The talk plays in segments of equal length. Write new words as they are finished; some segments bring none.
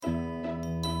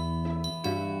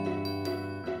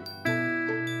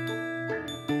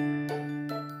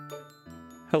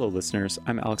Hello, listeners.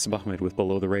 I'm Alex Abahmed with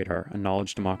Below the Radar, a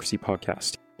knowledge democracy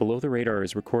podcast. Below the Radar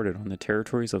is recorded on the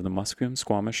territories of the Musqueam,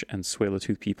 Squamish, and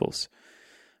Tsleil-Waututh peoples.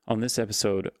 On this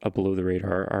episode of Below the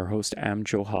Radar, our host Am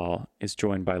Johal is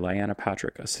joined by Liana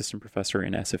Patrick, assistant professor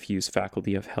in SFU's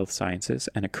Faculty of Health Sciences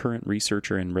and a current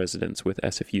researcher in residence with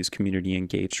SFU's Community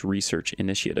Engaged Research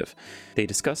Initiative. They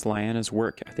discuss Liana's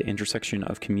work at the intersection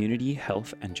of community,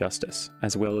 health, and justice,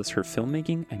 as well as her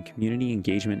filmmaking and community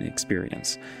engagement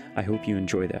experience. I hope you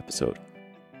enjoy the episode.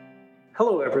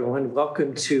 Hello, everyone.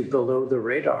 Welcome to Below the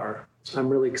Radar. I'm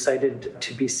really excited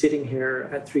to be sitting here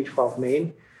at 312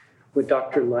 Main with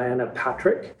Dr. Liana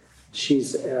Patrick.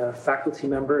 She's a faculty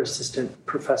member, assistant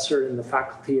professor in the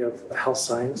Faculty of Health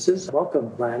Sciences.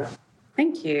 Welcome, Liana.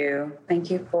 Thank you. Thank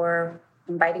you for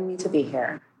inviting me to be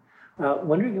here.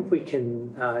 Wondering if we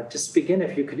can just begin,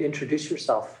 if you could introduce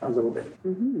yourself a little bit.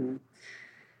 Mm-hmm.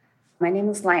 My name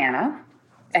is Liana,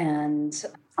 and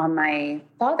on my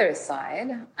father's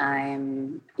side,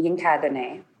 I'm Yinka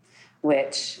Dene,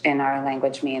 which in our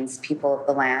language means people of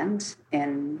the land.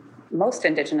 In most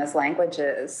Indigenous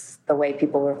languages, the way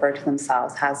people refer to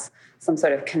themselves has some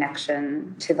sort of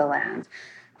connection to the land.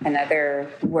 Another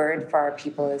word for our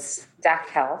people is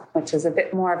Dakhel, which is a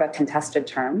bit more of a contested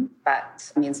term,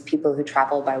 but means people who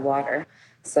travel by water.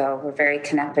 So we're very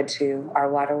connected to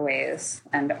our waterways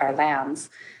and our lands.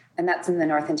 And that's in the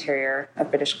North Interior of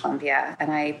British Columbia.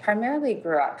 And I primarily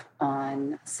grew up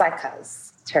on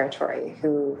Saika's territory,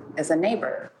 who is a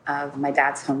neighbor of my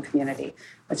dad's home community,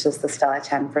 which is the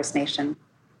Stellatan First Nation.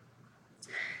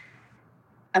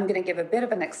 I'm going to give a bit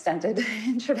of an extended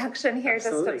introduction here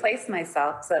just to place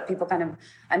myself so that people kind of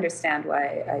understand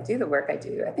why I do the work I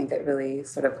do. I think it really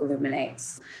sort of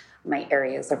illuminates my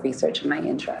areas of research and my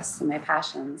interests and my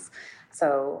passions.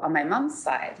 So on my mom's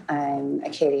side, I'm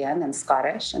Acadian and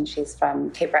Scottish, and she's from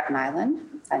Cape Breton Island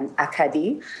and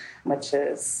Acadie, which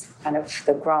is kind of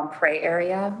the Grand Pre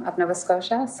area of Nova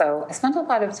Scotia. So I spent a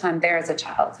lot of time there as a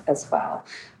child as well.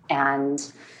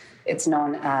 And it's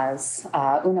known as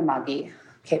Unama'ki,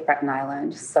 Cape Breton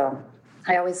Island. So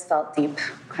I always felt deep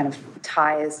kind of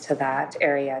ties to that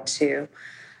area too.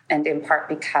 And in part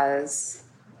because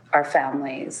our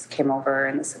families came over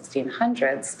in the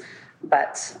 1600s,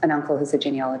 but an uncle who's a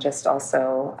genealogist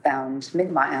also found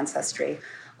Mi'kmaq ancestry,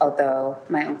 although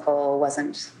my uncle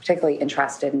wasn't particularly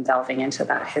interested in delving into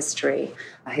that history.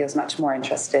 He was much more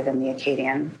interested in the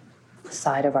Acadian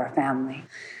side of our family.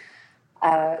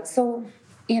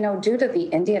 Due to the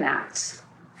Indian Act,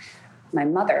 my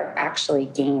mother actually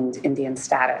gained Indian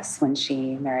status when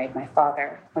she married my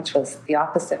father, which was the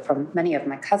opposite from many of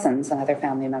my cousins and other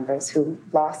family members who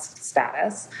lost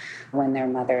status when their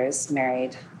mothers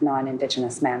married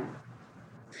non-Indigenous men.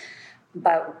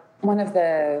 But one of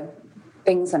the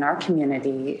things in our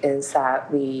community is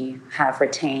that we have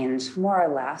retained more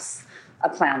or less a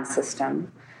clan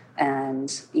system,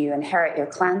 and you inherit your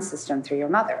clan system through your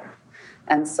mother.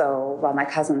 And so while my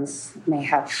cousins may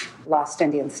have lost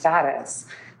Indian status,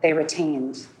 they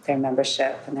retained their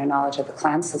membership and their knowledge of the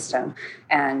clan system.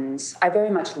 And I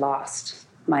very much lost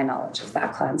my knowledge of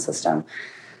that clan system.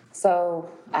 So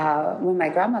when my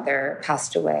grandmother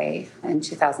passed away in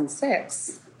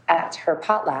 2006, at her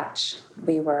potlatch,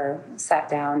 we were sat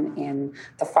down in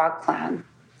the Frog Clan.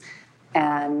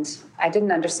 And I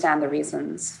didn't understand the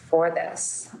reasons for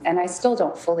this. And I still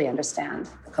don't fully understand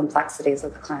the complexities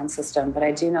of the clan system, but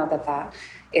I do know that that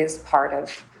is part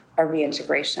of a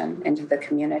reintegration into the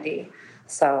community.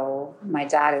 So my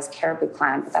dad is Caribou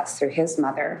Clan, but that's through his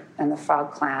mother. And the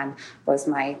Frog Clan was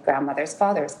my grandmother's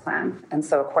father's clan. And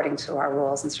so according to our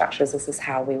rules and structures, this is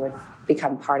how we would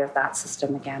become part of that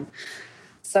system again.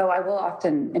 So I will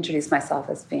often introduce myself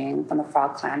as being from the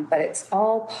Frog Clan, but it's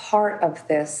all part of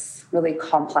this really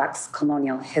complex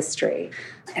colonial history.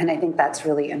 And I think that's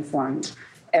really informed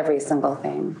every single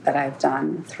thing that I've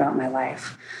done throughout my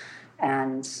life.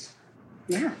 And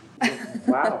yeah.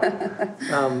 Wow.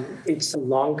 It's a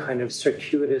long kind of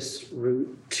circuitous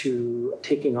route to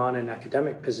taking on an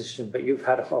academic position, but you've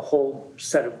had a whole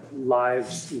set of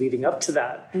lives leading up to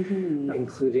that,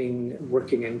 including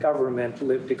working in government,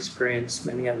 lived experience,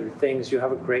 many other things. You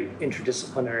have a great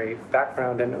interdisciplinary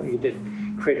background. I know you did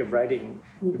creative writing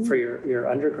for your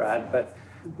undergrad, but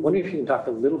I wonder if you can talk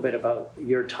a little bit about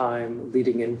your time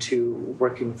leading into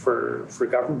working for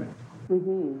government.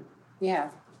 Yeah.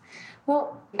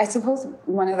 Well, I suppose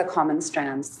one of the common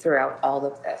strands throughout all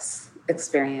of this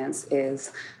experience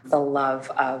is the love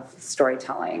of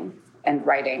storytelling and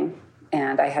writing.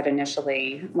 And I had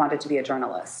initially wanted to be a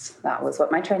journalist. That was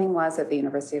what my training was at the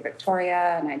University of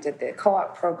Victoria, and I did the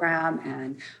co-op program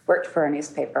and worked for a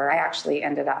newspaper. I actually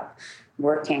ended up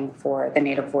working for the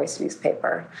Native Voice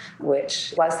newspaper,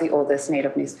 which was the oldest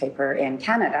Native newspaper in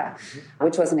Canada,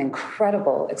 which was an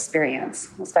incredible experience,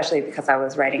 especially because I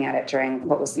was writing at it during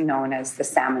what was known as the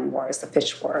Salmon Wars, the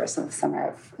Fish Wars in the summer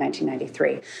of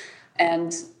 1993.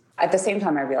 And at the same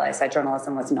time, I realized that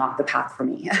journalism was not the path for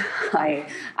me.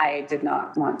 I did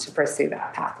not want to pursue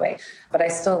that pathway, but I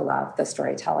still love the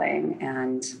storytelling.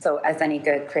 And so as any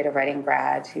good creative writing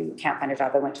grad who can't find a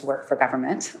job, I went to work for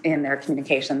government in their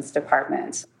communications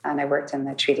department. And I worked in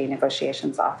the treaty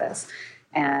negotiations office.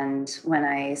 And when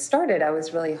I started, I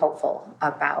was really hopeful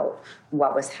about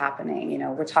what was happening.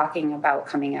 We're talking about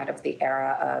coming out of the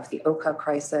era of the Oka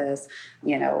crisis,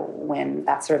 when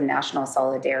that sort of national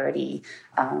solidarity,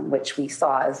 which we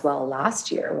saw as well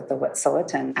last year with the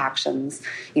Wet'suwet'en actions,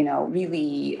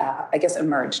 really,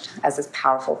 emerged as this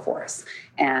powerful force.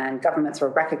 And governments were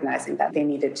recognizing that they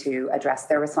needed to address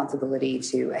their responsibility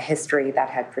to a history that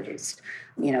had produced,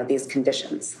 these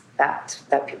conditions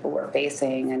that people were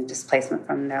facing and displacement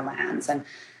from their lands. And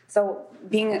so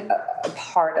being a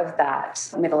part of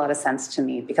that made a lot of sense to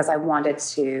me because I wanted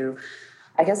to,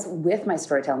 with my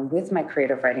storytelling, with my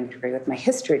creative writing degree, with my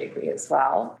history degree as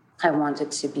well, I wanted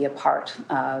to be a part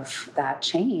of that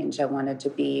change. I wanted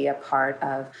to be a part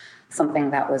of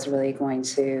something that was really going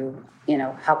to,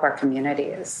 help our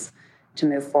communities to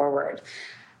move forward.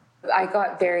 I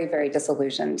got very, very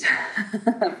disillusioned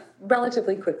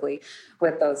relatively quickly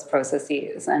with those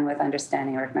processes and with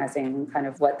understanding, recognizing kind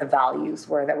of what the values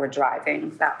were that were driving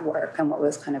that work and what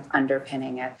was kind of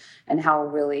underpinning it and how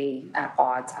really at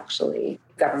odds actually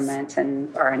government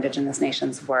and our Indigenous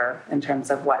nations were in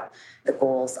terms of what the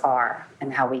goals are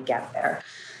and how we get there.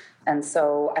 And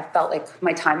so I felt like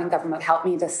my time in government helped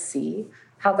me to see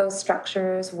how those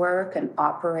structures work and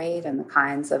operate and the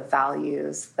kinds of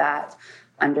values that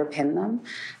underpin them.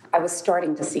 I was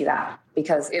starting to see that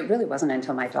because it really wasn't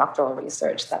until my doctoral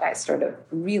research that I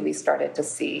really started to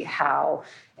see how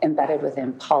embedded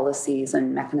within policies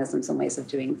and mechanisms and ways of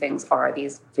doing things are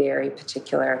these very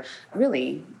particular,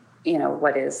 really,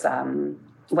 what is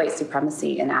white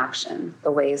supremacy in action,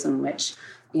 the ways in which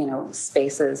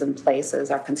spaces and places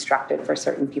are constructed for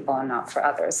certain people and not for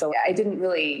others. So I didn't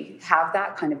really have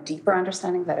that kind of deeper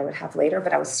understanding that I would have later,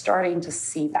 but I was starting to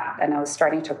see that and I was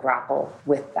starting to grapple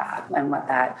with that and what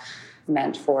that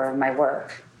meant for my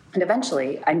work. And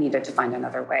eventually I needed to find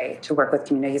another way to work with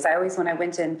communities. I was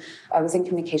in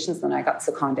communications, then I got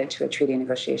seconded to a treaty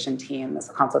negotiation team as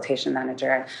a consultation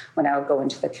manager. And when I would go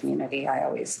into the community, I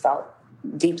always felt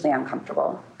deeply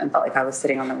uncomfortable and felt like I was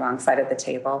sitting on the wrong side of the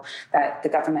table, that the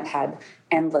government had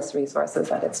endless resources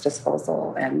at its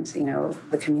disposal and,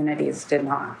 the communities did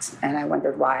not. And I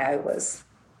wondered why I was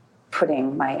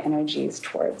putting my energies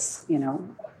towards,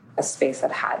 a space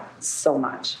that had so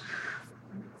much.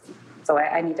 So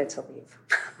I needed to leave.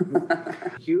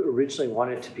 You originally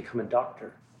wanted to become a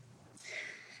doctor.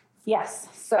 Yes.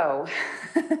 So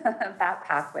that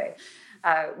pathway.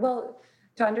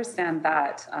 To understand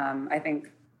that, I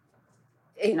think,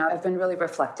 I've been really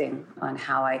reflecting on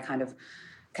how I kind of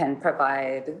can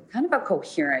provide kind of a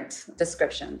coherent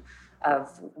description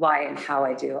of why and how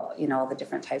I do, all the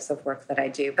different types of work that I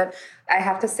do. But I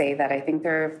have to say that I think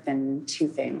there have been two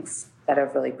things that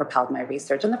have really propelled my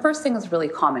research. And the first thing is really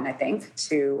common, I think,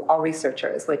 to all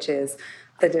researchers, which is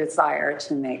the desire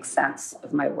to make sense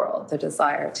of my world, the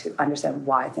desire to understand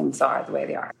why things are the way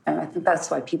they are. And I think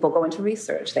that's why people go into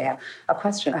research. They have a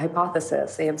question, a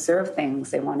hypothesis, they observe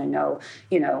things, they want to know,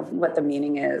 what the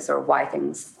meaning is or why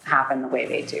things happen the way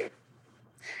they do.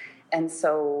 And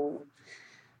so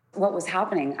what was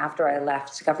happening after I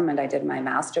left government, I did my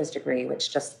master's degree,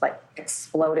 which just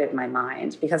exploded my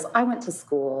mind because I went to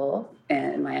school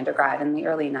in my undergrad in the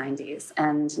early 90s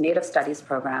and Native studies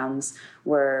programs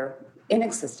were in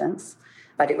existence,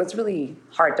 but it was really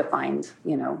hard to find,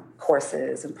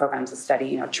 courses and programs of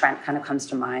study. Trent kind of comes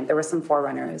to mind. There were some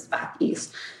forerunners back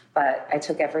east, but I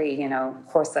took every,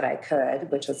 course that I could,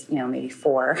 which was, maybe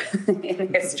 4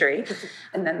 in history.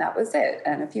 And then that was it.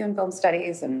 And a few in film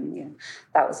studies and,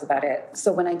 that was about it.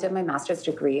 So when I did my master's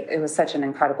degree, it was such an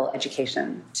incredible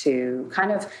education to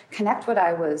kind of connect what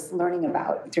I was learning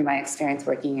about through my experience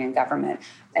working in government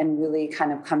and really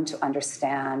kind of come to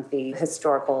understand the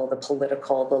historical, the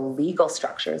political, the legal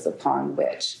structures upon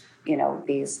which,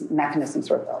 these mechanisms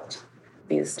were built,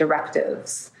 these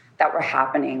directives that were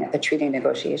happening at the treaty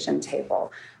negotiation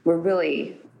table were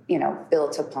really,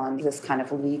 built upon this kind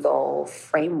of legal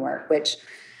framework, which,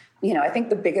 I think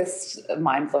the biggest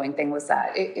mind-blowing thing was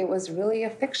that it was really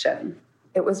a fiction.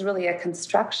 it was really a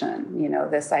construction,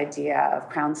 this idea of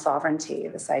crown sovereignty,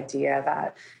 this idea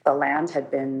that the land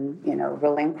had been,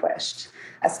 relinquished,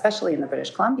 especially in the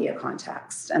British Columbia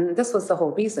context. And this was the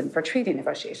whole reason for treaty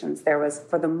negotiations. There was,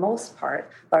 for the most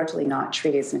part, largely not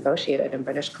treaties negotiated in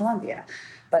British Columbia.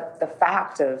 But the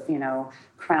fact of,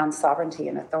 crown sovereignty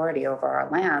and authority over our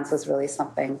lands was really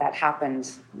something that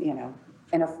happened,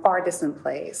 in a far distant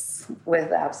place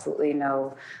with absolutely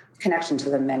no connection to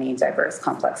the many diverse,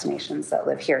 complex nations that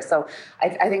live here. So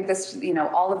I think this,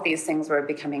 all of these things were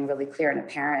becoming really clear and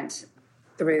apparent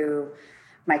through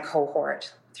my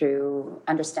cohort, through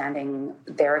understanding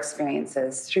their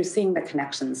experiences, through seeing the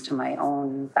connections to my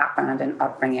own background and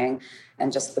upbringing,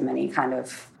 and just the many kind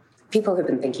of people who've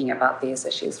been thinking about these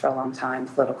issues for a long time,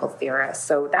 political theorists.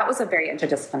 So that was a very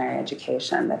interdisciplinary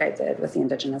education that I did with the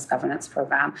Indigenous Governance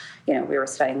Program. We were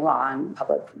studying law and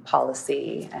public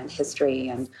policy and history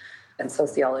and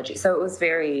sociology. So it was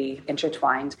very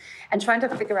intertwined. And trying to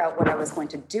figure out what I was going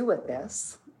to do with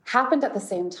this happened at the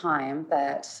same time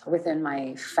that within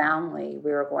my family,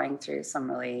 we were going through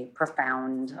some really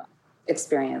profound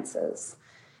experiences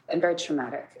and very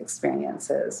traumatic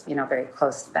experiences. Very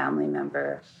close family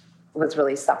member was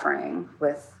really suffering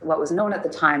with what was known at the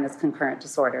time as concurrent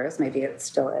disorders, maybe it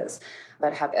still is,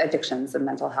 but have addictions and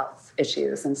mental health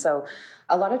issues. And so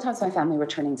a lot of times my family were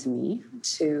turning to me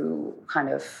to kind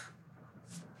of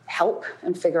help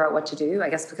and figure out what to do, I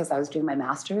guess because I was doing my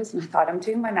master's and I thought, I'm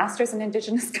doing my master's in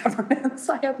Indigenous governance.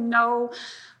 I have no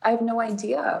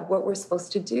idea what we're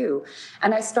supposed to do.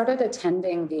 And I started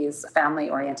attending these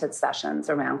family-oriented sessions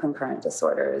around concurrent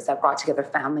disorders that brought together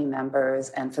family members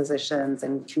and physicians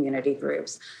and community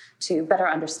groups to better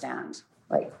understand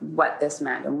what this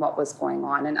meant and what was going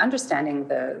on, and understanding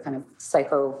the kind of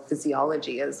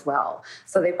psychophysiology as well.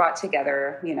 So they brought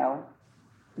together,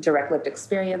 direct lived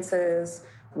experiences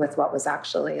with what was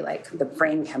actually the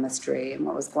brain chemistry and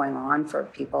what was going on for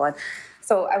people. And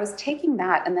so I was taking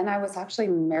that, and then I was actually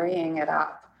marrying it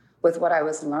up with what I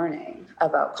was learning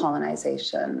about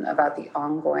colonization, about the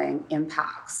ongoing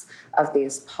impacts of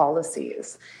these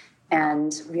policies,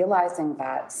 and realizing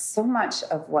that so much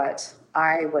of what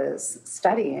I was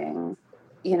studying,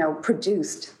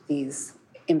 produced these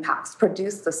impacts,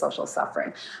 produced the social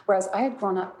suffering. Whereas I had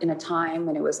grown up in a time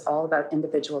when it was all about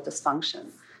individual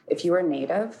dysfunction. If you were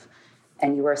Native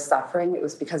and you were suffering, it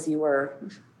was because you were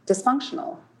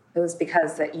dysfunctional. It was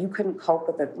because that you couldn't cope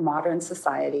with the modern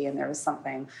society and there was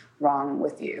something wrong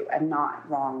with you and not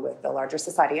wrong with the larger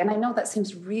society. And I know that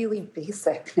seems really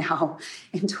basic now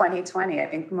in 2020. I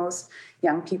think most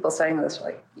young people studying this are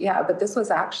like, yeah, but this was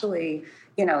actually,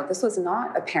 this was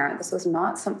not apparent. This was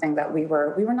not something that we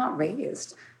were not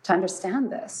raised to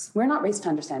understand this. We're not raised to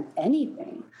understand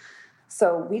anything.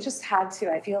 So we just had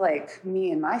to, I feel like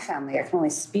me and my family, I can only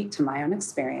speak to my own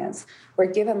experience.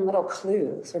 We're given little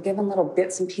clues, we're given little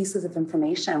bits and pieces of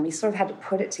information. We sort of had to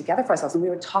put it together for ourselves, and we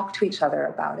would talk to each other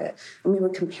about it, and we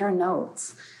would compare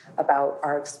notes about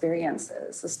our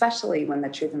experiences, especially when the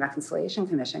Truth and Reconciliation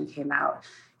Commission came out.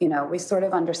 We sort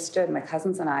of understood, my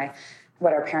cousins and I,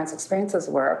 what our parents' experiences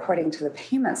were according to the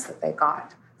payments that they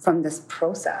got from this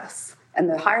process. And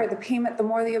the higher the payment, the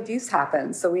more the abuse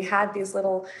happened. So we had these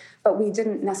little, but we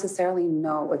didn't necessarily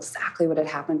know exactly what had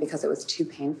happened because it was too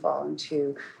painful and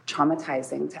too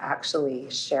traumatizing to actually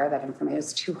share that information. It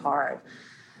was too hard.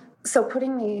 So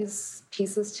putting these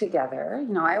pieces together,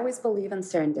 I always believe in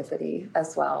serendipity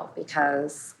as well,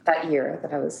 because that year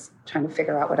that I was trying to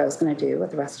figure out what I was going to do with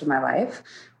the rest of my life,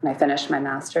 when I finished my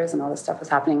master's and all this stuff was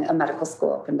happening, a medical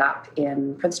school opened up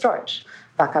in Prince George,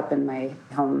 back up in my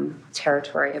home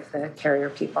territory of the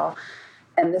Carrier people.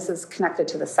 And this is connected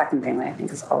to the second thing that I think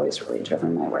has always really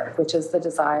driven my work, which is the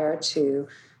desire to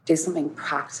do something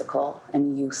practical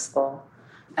and useful.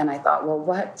 And I thought, well,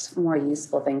 what more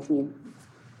useful thing can you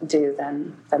do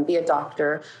than be a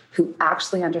doctor who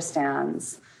actually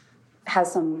understands,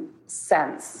 has some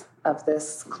sense of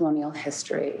this colonial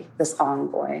history, this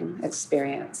ongoing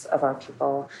experience of our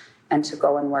people, and to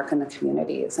go and work in the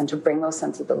communities and to bring those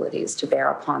sensibilities to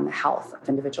bear upon the health of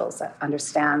individuals, that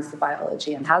understands the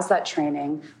biology and has that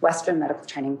training, Western medical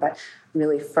training, but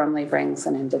really firmly brings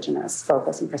an Indigenous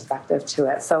focus and perspective to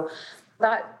it. So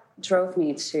that drove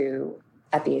me to,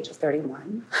 at the age of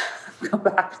 31, go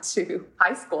back to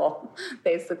high school,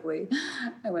 basically.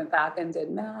 I went back and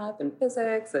did math and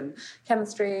physics and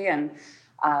chemistry, and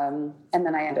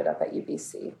then I ended up at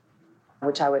UBC.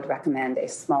 which I would recommend a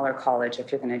smaller college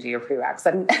if you're going to do your prereqs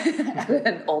at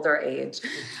an older age,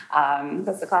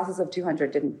 because the classes of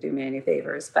 200 didn't do me any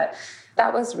favors. But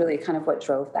that was really kind of what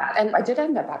drove that. And I did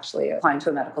end up actually applying to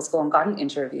a medical school and got an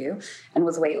interview and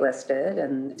was waitlisted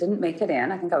and didn't make it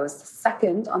in. I think I was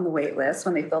second on the wait list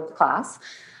when they filled the class.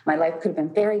 My life could have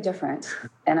been very different.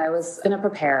 And I was going to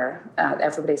prepare.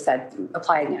 Everybody said,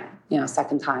 apply again,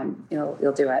 second time,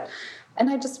 you'll do it. And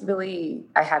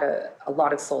I had a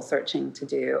lot of soul searching to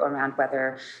do around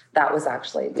whether that was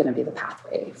actually going to be the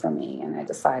pathway for me. And I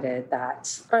decided that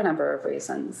for a number of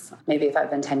reasons. Maybe if I'd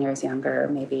been 10 years younger,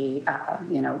 maybe,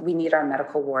 we need our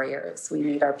medical warriors. We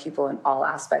need our people in all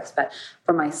aspects. But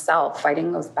for myself,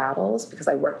 fighting those battles, because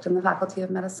I worked in the Faculty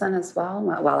of Medicine as well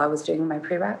while I was doing my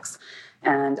prereqs,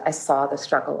 and I saw the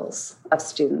struggles of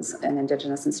students and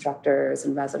Indigenous instructors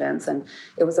and residents. And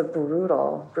it was a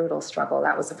brutal, brutal struggle.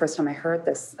 That was the first time I heard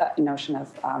this notion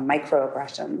of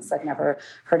microaggressions. I'd never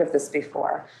heard of this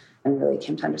before and really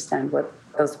came to understand what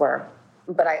those were.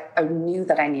 But I knew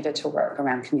that I needed to work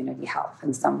around community health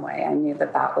in some way. I knew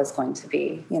that was going to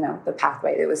be, the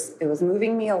pathway. It was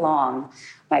moving me along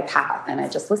my path, and I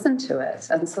just listened to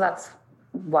it. And so that's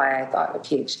why I thought a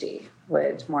PhD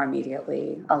would more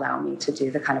immediately allow me to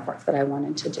do the kind of work that I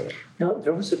wanted to do. Now,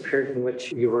 there was a period in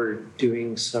which you were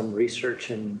doing some research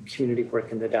and community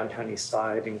work in the downtown east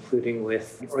side, including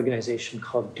with an organization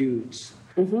called Dudes.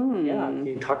 Mm-hmm. Yeah, can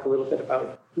you talk a little bit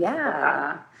about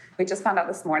that? We just found out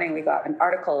this morning we got an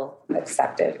article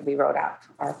accepted. We wrote up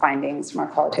our findings from our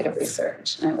qualitative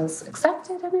research, and it was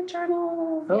accepted in a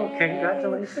journal. Oh, yay.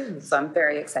 Congratulations. So I'm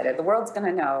very excited. The world's going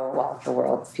to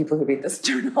know, people who read this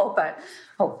journal, but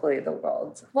hopefully the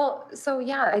world. Well, so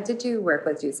yeah, I did do work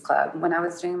with Dudes Club. When I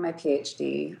was doing my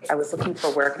PhD, I was looking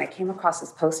for work, and I came across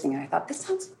this posting, and I thought, this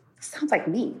sounds like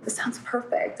me. This sounds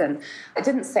perfect. And I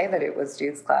didn't say that it was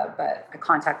Dudes Club, but I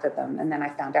contacted them, and then I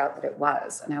found out that it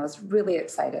was. And I was really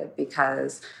excited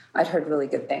because I'd heard really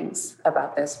good things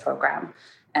about this program.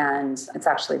 And it's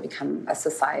actually become a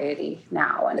society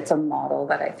now. And it's a model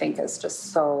that I think is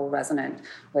just so resonant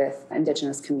with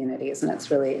Indigenous communities, and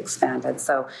it's really expanded.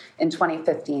 So in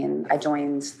 2015, I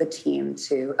joined the team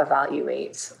to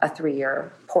evaluate a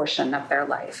 3-year portion of their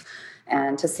life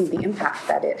and to see the impact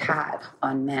that it had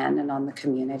on men and on the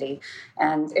community.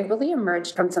 And it really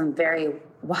emerged from some very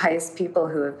wise people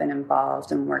who have been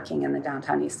involved in working in the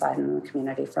downtown east side and in the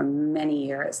community for many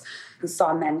years, who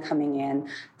saw men coming in,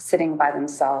 sitting by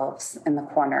themselves in the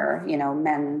corner,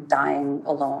 men dying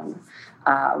alone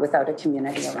without a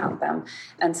community around them.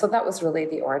 And so that was really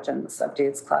the origins of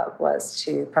Dudes Club, was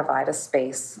to provide a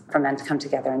space for men to come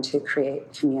together and to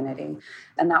create community.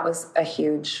 And that was a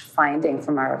huge finding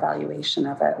from our evaluation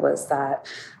of it, was that,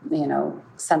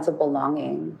 sense of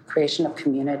belonging, creation of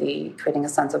community, creating a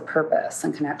sense of purpose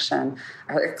and connection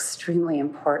are extremely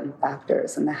important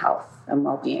factors in the health and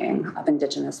well-being of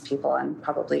Indigenous people, and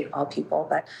probably all people,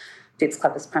 but Dudes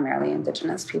Club is primarily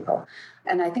Indigenous people.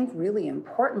 And I think really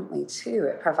importantly, too,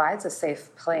 it provides a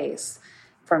safe place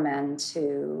for men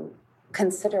to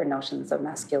consider notions of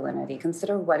masculinity,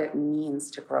 consider what it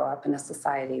means to grow up in a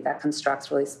society that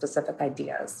constructs really specific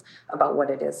ideas about what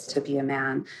it is to be a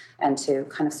man, and to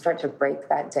kind of start to break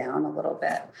that down a little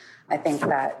bit. I think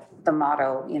that the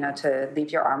motto, to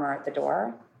leave your armor at the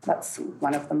door, that's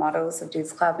one of the mottos of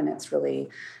Dudes Club, and it's really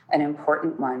an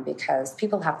important one because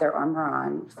people have their armor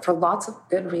on for lots of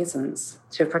good reasons,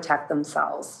 to protect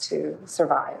themselves, to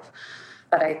survive.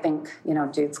 But I think,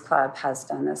 Dudes Club has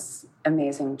done this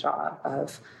amazing job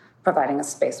of providing a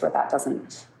space where that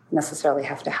doesn't necessarily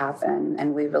have to happen.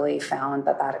 And we really found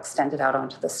that extended out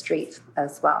onto the street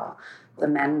as well. The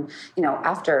men,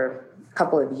 after a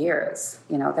couple of years,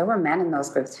 there were men in those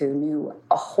groups who knew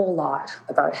a whole lot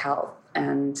about health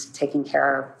and taking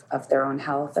care of their own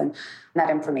health. And that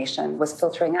information was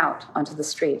filtering out onto the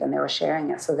street, and they were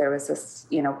sharing it. So there was this,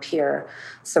 peer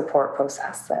support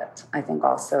process that I think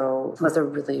also was a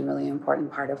really, really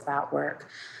important part of that work.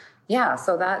 Yeah,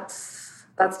 so that's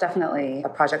definitely a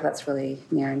project that's really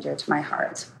near and dear to my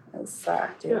heart.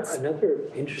 Another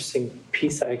interesting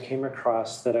piece I came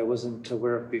across that I wasn't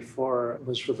aware of before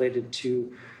was related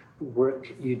to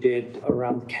work you did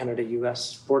around the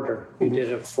Canada-US border. You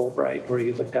did a Fulbright where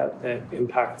you looked at the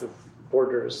impact of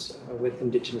borders with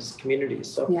Indigenous communities.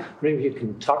 So maybe you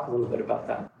can talk a little bit about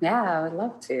that. Yeah, I would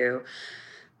love to.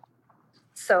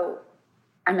 So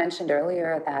I mentioned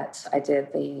earlier that I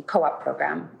did the co-op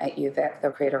program at UVic, the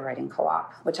Creator Writing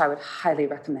Co-op, which I would highly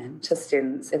recommend to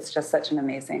students. It's just such an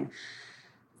amazing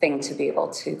thing to be able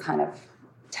to kind of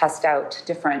test out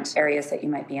different areas that you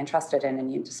might be interested in,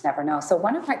 and you just never know. So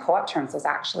one of my co-op terms was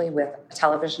actually with a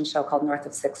television show called North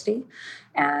of 60.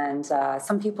 And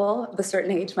some people of a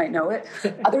certain age might know it.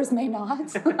 Others may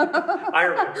not. I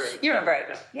remember it. You remember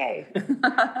it. Yay.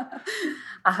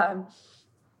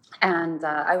 And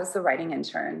I was the writing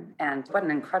intern, and what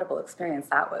an incredible experience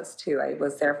that was, too. I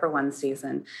was there for one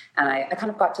season, and I kind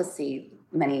of got to see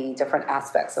many different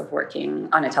aspects of working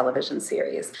on a television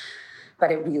series.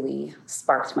 But it really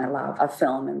sparked my love of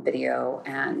film and video,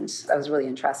 and I was really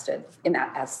interested in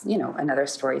that as, another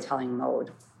storytelling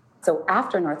mode. So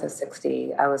after North of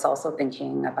 60, I was also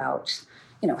thinking about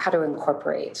how to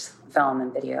incorporate film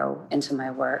and video into my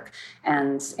work.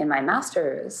 And in my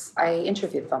master's, I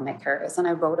interviewed filmmakers and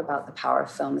I wrote about the power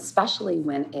of film, especially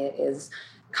when it is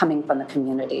coming from the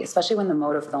community, especially when the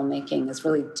mode of filmmaking is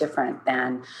really different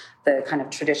than the kind of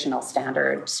traditional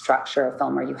standard structure of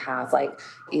film where you have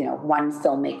one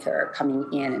filmmaker coming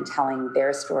in and telling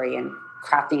their story and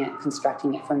crafting it,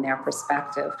 constructing it from their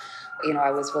perspective. I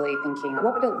was really thinking,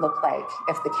 what would it look like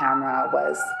if the camera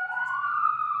was...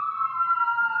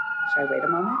 Should I wait a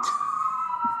moment?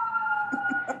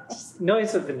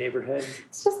 Noise of the neighborhood.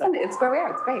 It's where we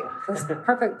are. It's great. It's the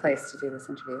perfect place to do this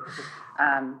interview.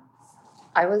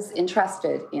 I was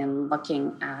interested in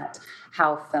looking at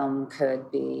how film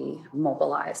could be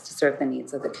mobilized to serve the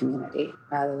needs of the community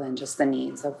rather than just the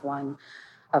needs of one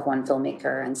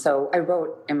filmmaker. And so I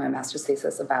wrote in my master's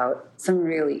thesis about some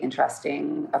really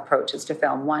interesting approaches to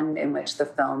film, one in which the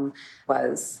film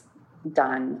was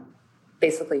done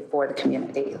basically for the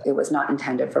community. It was not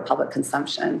intended for public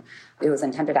consumption. It was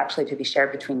intended actually to be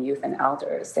shared between youth and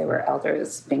elders. They were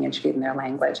elders being interviewed in their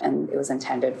language, and it was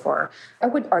intended for, I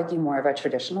would argue, more of a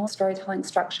traditional storytelling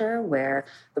structure where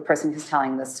the person who's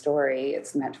telling the story,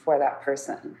 it's meant for that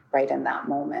person right in that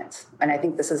moment. And I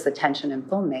think this is the tension in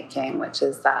filmmaking, which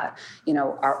is that,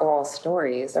 our oral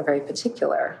stories are very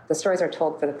particular. The stories are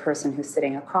told for the person who's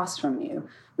sitting across from you,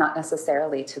 not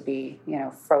necessarily to be,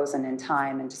 frozen in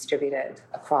time and distributed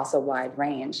across a wide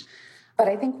range. But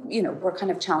I think, we're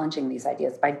kind of challenging these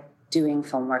ideas by doing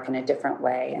film work in a different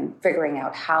way and figuring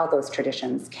out how those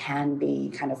traditions can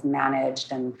be kind of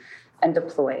managed and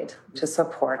deployed to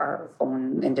support our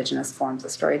own Indigenous forms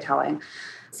of storytelling.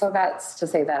 So that's to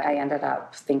say that I ended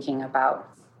up thinking about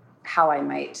how I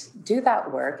might do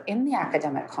that work in the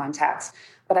academic context,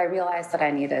 but I realized that I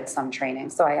needed some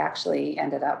training. So I actually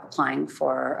ended up applying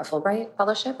for a Fulbright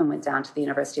fellowship and went down to the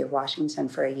University of Washington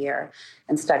for a year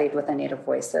and studied with the Native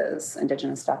Voices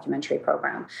Indigenous documentary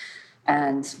program.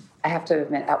 And I have to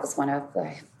admit, that was one of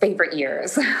the favorite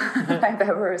years I've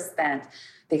ever spent,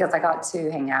 because I got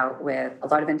to hang out with a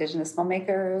lot of Indigenous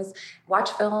filmmakers, watch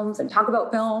films and talk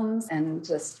about films, and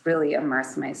just really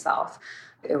immerse myself.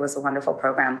 It was a wonderful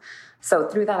program. So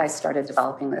through that, I started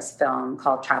developing this film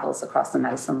called Travels Across the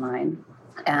Medicine Line.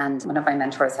 And one of my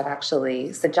mentors had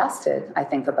actually suggested, I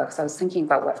think, because I was thinking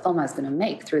about what film I was going to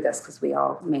make through this, because we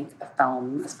all make a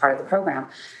film as part of the program.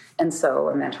 And so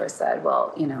a mentor said,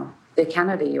 well, the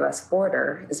Canada-US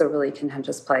border is a really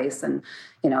contentious place, and,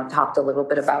 talked a little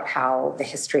bit about how the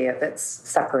history of its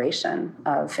separation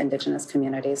of Indigenous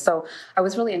communities. So I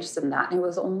was really interested in that. And it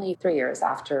was only 3 years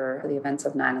after the events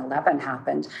of 9/11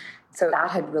 happened. So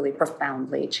that had really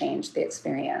profoundly changed the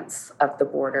experience of the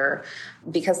border,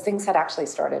 because things had actually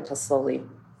started to slowly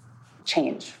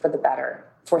change for the better.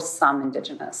 For some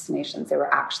Indigenous nations, they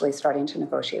were actually starting to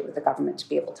negotiate with the government to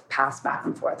be able to pass back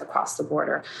and forth across the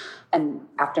border. And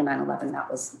after 9/11, that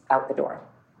was out the door.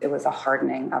 It was a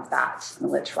hardening of that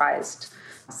militarized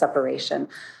separation.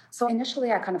 So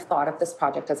initially, I kind of thought of this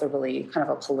project as a really kind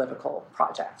of a political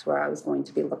project where I was going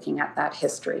to be looking at that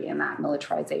history and that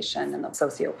militarization and the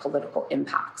socio-political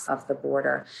impacts of the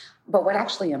border. But what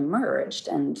actually emerged,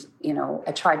 and,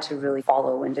 I tried to really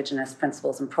follow Indigenous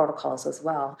principles and protocols as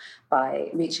well by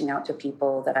reaching out to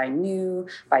people that I knew,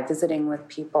 by visiting with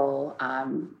people,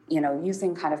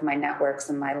 using kind of my networks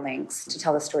and my links to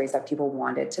tell the stories that people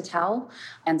wanted to tell.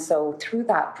 And so through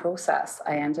that process,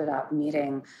 I ended up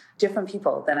meeting different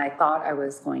people than I thought I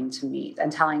was going to meet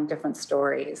and telling different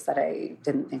stories that I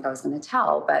didn't think I was going to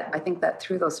tell. But I think that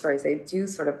through those stories, they do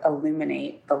sort of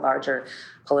illuminate the larger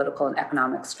political and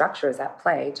economic structures at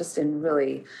play, just in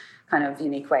really kind of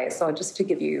unique ways. So just to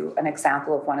give you an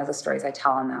example of one of the stories I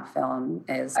tell in that film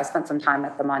is I spent some time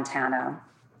at the Montana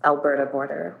Alberta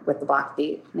border with the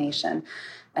Blackfeet Nation.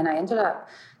 And I ended up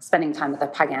spending time at the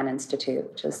Piegan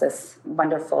Institute, which is this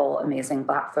wonderful, amazing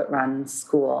Blackfoot-run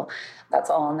school that's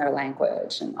all in their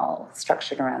language and all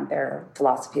structured around their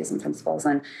philosophies and principles.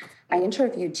 And I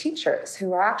interviewed teachers who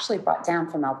were actually brought down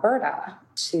from Alberta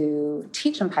to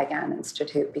teach in Piegan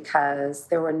Institute because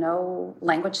there were no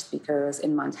language speakers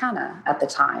in Montana at the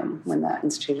time when the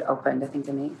institute opened, I think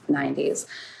in the 90s.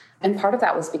 And part of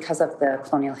that was because of the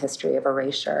colonial history of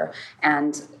erasure.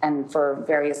 And for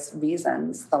various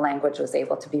reasons, the language was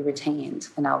able to be retained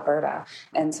in Alberta.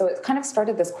 And so it kind of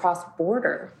started this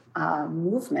cross-border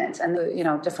movement. And,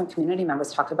 different community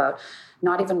members talked about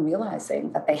not even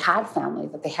realizing that they had family,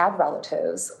 that they had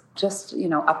relatives just,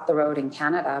 up the road in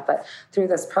Canada. But through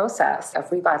this process of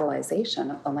revitalization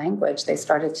of the language, they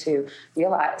started to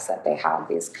realize that they had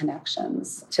these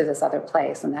connections to this other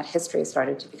place, and that history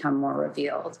started to become more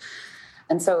revealed.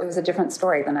 And so it was a different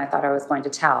story than I thought I was going to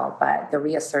tell, but the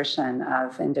reassertion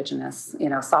of Indigenous,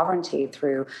 sovereignty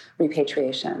through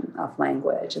repatriation of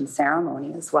language and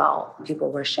ceremony as well.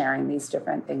 People were sharing these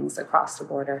different things across the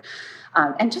border.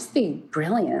 And just the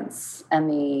brilliance and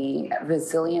the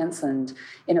resilience and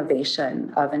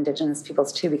innovation of Indigenous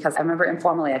peoples too, because I remember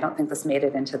informally, I don't think this made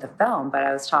it into the film, but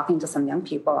I was talking to some young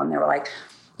people and they were like,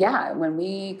 yeah, when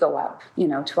we go up,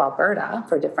 to Alberta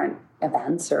for different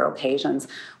events or occasions,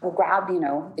 we'll grab,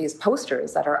 these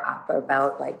posters that are up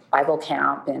about like Bible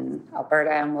camp in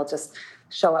Alberta, and we'll just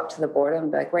show up to the border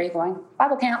and be like, where are you going?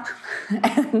 Bible camp.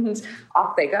 And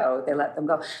off they go. They let them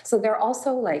go. So they're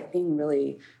also like being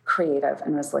really creative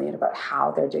and resilient about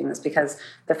how they're doing this, because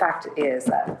the fact is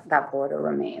that that border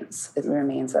remains. It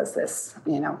remains as this,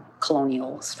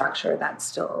 colonial structure that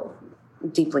still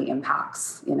deeply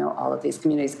impacts, all of these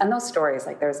communities. And those stories,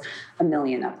 like there's a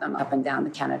million of them up and down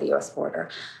the Canada-US border.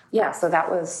 Yeah, so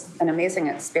that was an amazing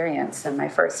experience and my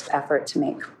first effort to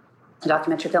make a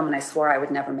documentary film, and I swore I would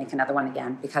never make another one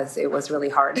again because it was really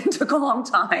hard. It took a long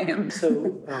time.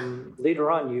 So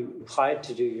later on, you applied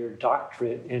to do your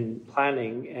doctorate in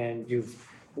planning, and you've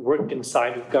worked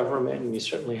inside of government, and you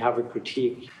certainly have a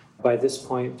critique by this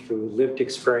point through lived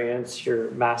experience, your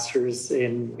master's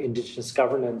in Indigenous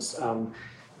governance,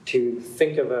 to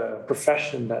think of a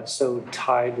profession that's so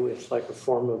tied with like a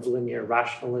form of linear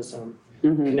rationalism,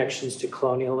 connections to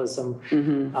colonialism.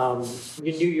 You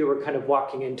knew you were kind of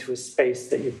walking into a space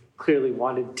that you clearly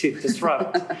wanted to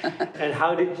disrupt. And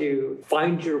how did you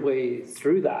find your way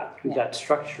through that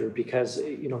structure? Because,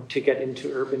 to get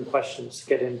into urban questions,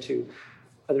 get into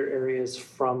other areas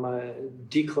from a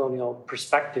decolonial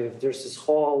perspective, there's this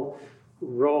whole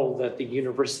role that the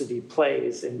university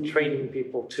plays in training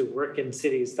people to work in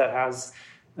cities that has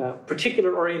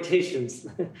particular orientations,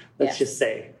 let's just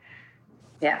say.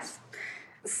 Yes.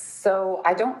 So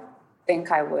I don't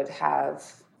think I would have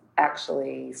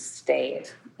actually stayed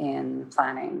in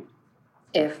planning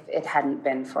if it hadn't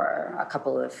been for a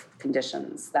couple of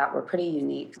conditions that were pretty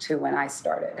unique to when I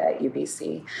started at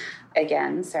UBC.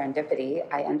 Again, serendipity,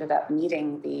 I ended up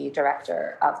meeting the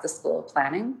director of the School of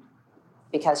Planning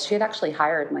because she had actually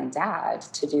hired my dad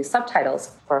to do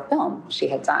subtitles for a film she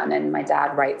had done. And my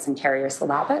dad writes in carrier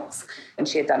syllabics, and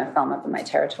she had done a film up in my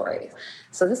territory.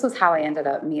 So this was how I ended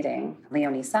up meeting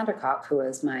Leonie Sandercock, who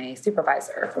was my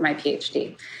supervisor for my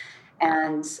PhD.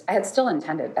 And I had still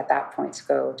intended at that point to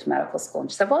go to medical school.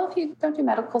 And she said, well, if you don't do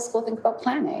medical school, think about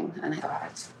planning. And I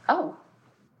thought, oh,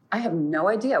 I have no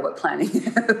idea what planning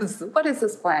is. What is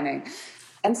this planning?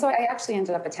 And so I actually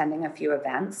ended up attending a few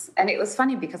events. And it was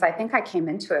funny because I think I came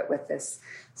into it with this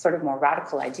sort of more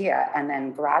radical idea. And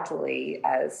then gradually,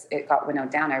 as it got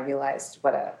winnowed down, I realized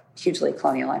what a hugely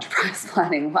colonial enterprise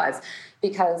planning was,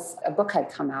 because a book had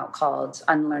come out called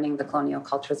Unlearning the Colonial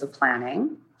Cultures of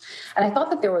Planning. And I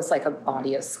thought that there was like a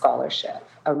body of scholarship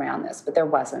around this, but there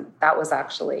wasn't. That was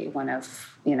actually one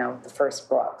of, the first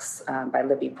books by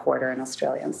Libby Porter, an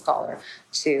Australian scholar,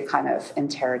 to kind of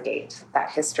interrogate that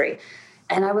history.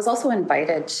 And I was also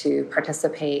invited to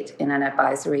participate in an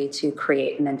advisory to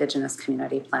create an Indigenous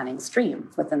community planning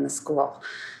stream within the school.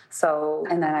 So,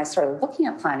 and then I started looking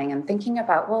at planning and thinking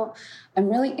about, well, I'm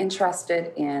really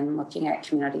interested in looking at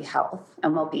community health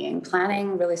and well-being.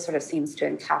 Planning really sort of seems to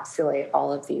encapsulate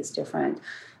all of these different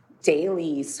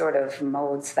daily sort of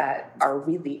modes that are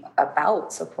really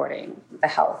about supporting the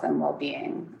health and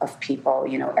well-being of people,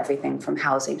 everything from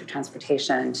housing to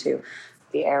transportation to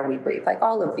the air we breathe, like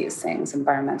all of these things,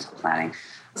 environmental planning.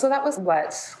 So that was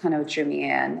what kind of drew me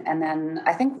in. And then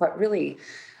I think what really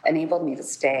enabled me to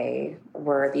stay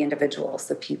were the individuals,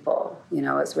 the people.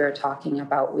 As we were talking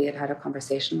about, we had a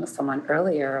conversation with someone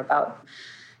earlier about,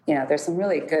 there's some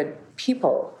really good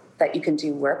people that you can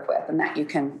do work with and that you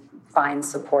can find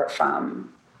support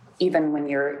from even when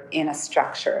you're in a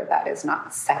structure that is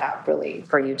not set up really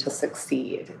for you to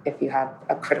succeed if you have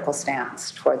a critical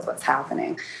stance towards what's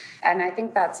happening. And I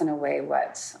think that's in a way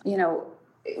what,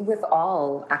 with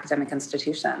all academic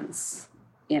institutions,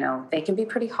 they can be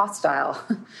pretty hostile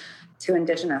to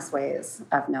Indigenous ways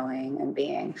of knowing and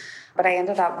being. But I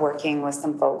ended up working with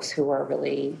some folks who were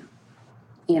really,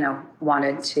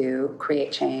 wanted to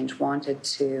create change, wanted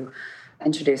to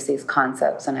introduce these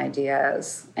concepts and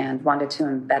ideas, and wanted to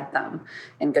embed them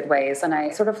in good ways. And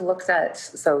I sort of looked at,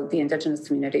 so the Indigenous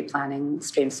community planning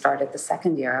stream started the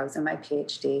second year I was in my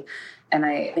PhD. And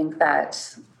I think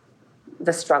that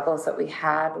the struggles that we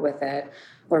had with it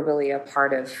were really a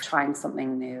part of trying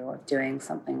something new, of doing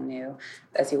something new,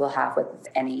 as you will have with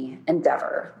any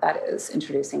endeavor that is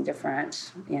introducing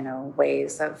different,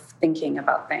 ways of thinking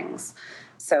about things.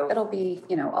 So it'll be,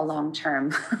 a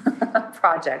long-term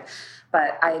project.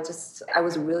 But I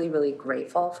was really, really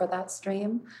grateful for that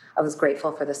stream. I was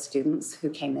grateful for the students who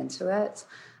came into it.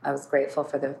 I was grateful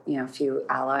for the, few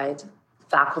allied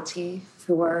faculty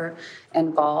who were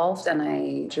involved, and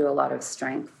I drew a lot of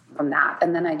strength from that.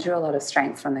 And then I drew a lot of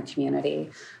strength from the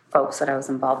community folks that I was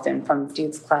involved in, from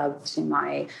Dudes Club to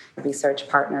my research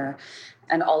partner.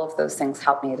 And all of those things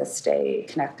helped me to stay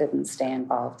connected and stay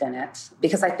involved in it.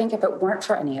 Because I think if it weren't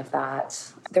for any of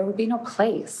that, there would be no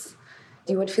place.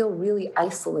 You would feel really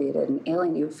isolated and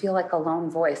alien. You would feel like a lone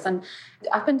voice. And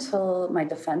up until my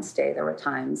defense day, there were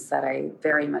times that I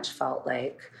very much felt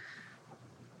like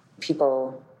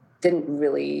people didn't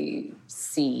really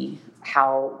see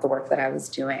how the work that I was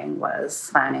doing was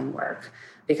planning work,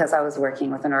 because I was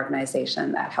working with an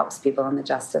organization that helps people in the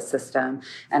justice system.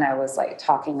 And I was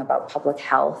talking about public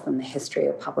health and the history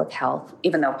of public health,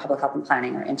 even though public health and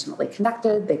planning are intimately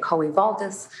connected, they co-evolved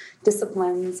as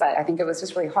disciplines. I think it was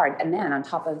just really hard. And then on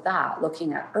top of that,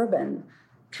 looking at urban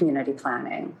community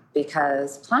planning,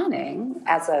 because planning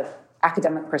as a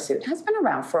academic pursuit has been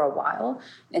around for a while.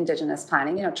 Indigenous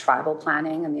planning, tribal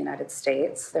planning in the United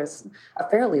States, there's a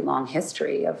fairly long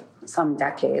history of some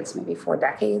decades, maybe 4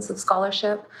 decades of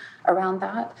scholarship around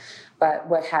that. But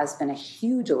what has been a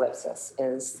huge ellipsis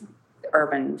is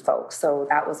urban folks. So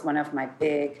that was one of my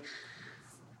big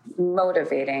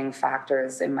motivating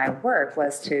factors in my work,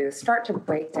 was to start to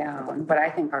break down what I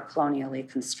think are colonially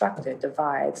constructed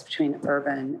divides between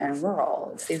urban and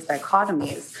rural. It's these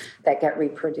dichotomies that get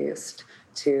reproduced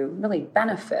to really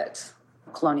benefit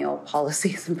colonial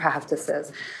policies and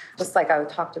practices. Just like I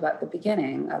talked about at the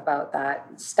beginning about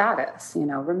that status,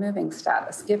 removing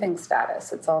status, giving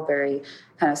status. It's all very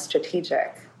kind of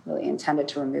strategic, really intended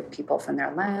to remove people from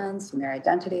their lands, from their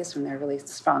identities, from their really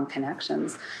strong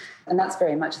connections. And that's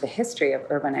very much the history of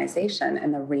urbanization.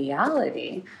 And the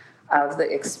reality of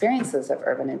the experiences of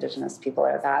urban Indigenous people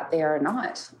are that they are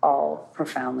not all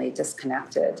profoundly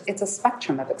disconnected. It's a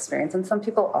spectrum of experience, and some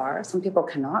people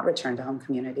cannot return to home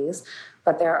communities,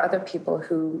 but there are other people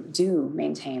who do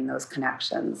maintain those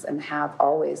connections and have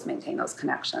always maintained those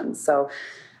connections. So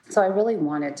I really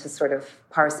wanted to sort of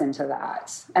parse into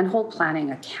that and hold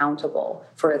planning accountable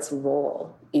for its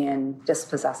role in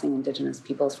dispossessing Indigenous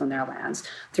peoples from their lands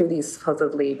through these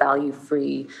supposedly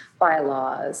value-free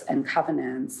bylaws and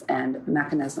covenants and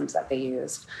mechanisms that they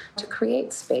used to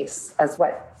create space as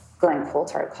what Glenn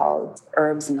Coulthard called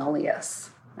urbs nullius,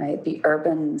 right? The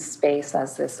urban space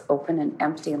as this open and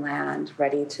empty land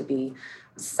ready to be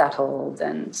settled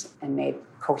and made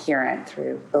coherent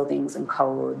through buildings and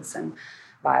codes and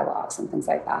bylaws and things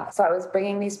like that. So I was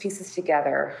bringing these pieces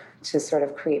together to sort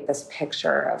of create this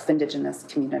picture of Indigenous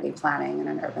community planning in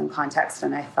an urban context.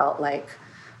 And I felt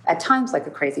at times like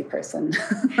a crazy person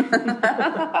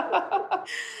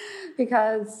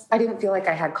because I didn't feel like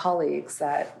I had colleagues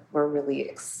that were really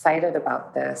excited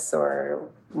about this or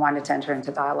wanted to enter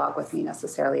into dialogue with me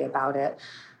necessarily about it.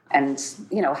 And,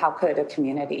 how could a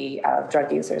community of drug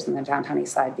users in the downtown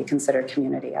east side be considered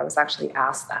community? I was actually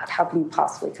asked that. How can you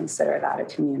possibly consider that a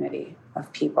community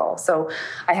of people? So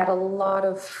I had a lot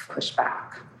of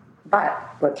pushback. But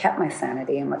what kept my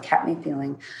sanity and what kept me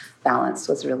feeling balanced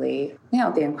was really,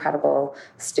 the incredible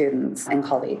students and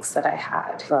colleagues that I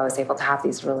had, who I was able to have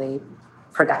these really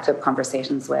productive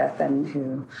conversations with, and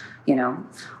who,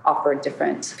 offered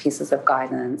different pieces of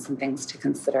guidance and things to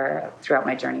consider throughout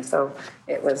my journey. So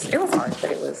it was hard,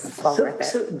 but it was well worth it.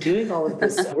 So doing all of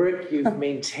this work, you've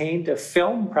maintained a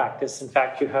film practice. In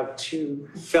fact, you have 2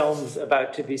 films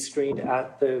about to be screened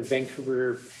at the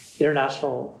Vancouver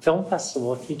International Film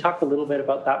Festival. Can you talk a little bit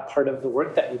about that part of the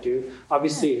work that you do?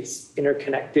 Obviously, it's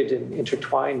interconnected and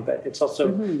intertwined, but it's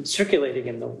also circulating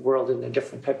in the world in a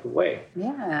different type of way.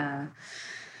 Yeah.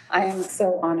 I am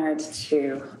so honored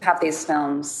to have these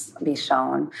films be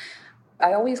shown.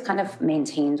 I always kind of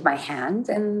maintained my hand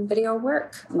in video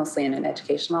work, mostly in an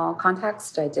educational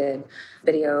context. I did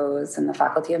videos in the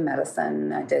Faculty of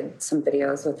Medicine. I did some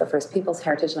videos with the First Peoples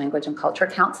Heritage Language and Culture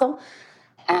Council.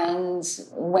 And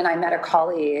when I met a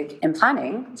colleague in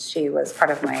planning, she was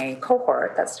part of my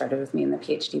cohort that started with me in the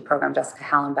PhD program, Jessica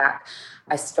Hallenbeck,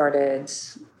 I started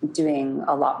doing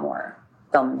a lot more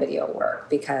film and video work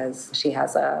because she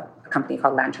has a company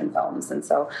called Lantern Films. And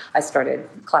so I started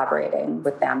collaborating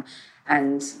with them.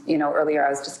 And, earlier I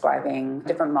was describing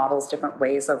different models, different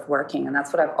ways of working. And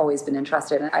that's what I've always been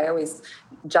interested in. I always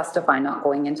justify not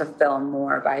going into film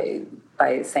more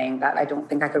by saying that I don't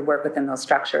think I could work within those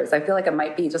structures. I feel like it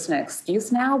might be just an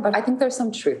excuse now, but I think there's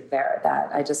some truth there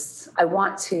that I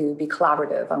want to be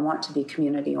collaborative. I want to be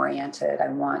community oriented. I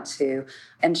want to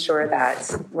ensure that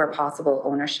where possible,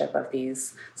 ownership of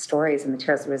these stories and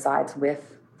materials resides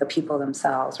with the people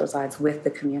themselves, resides with the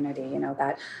community,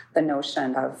 that the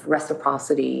notion of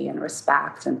reciprocity and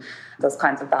respect and those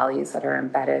kinds of values that are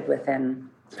embedded within,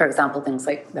 for example, things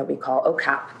like that we call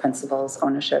OCAP principles,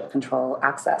 ownership, control,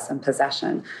 access, and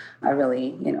possession. I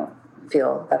really,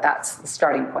 feel that that's the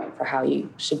starting point for how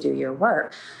you should do your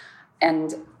work.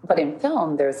 But in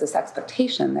film, there's this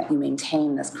expectation that you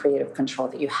maintain this creative control,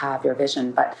 that you have your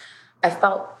vision. But I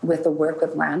felt with the work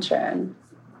with Lantern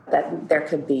that there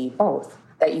could be both,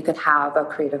 that you could have a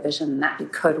creative vision, that you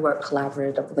could work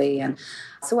collaboratively. And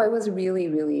so I was really,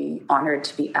 really honored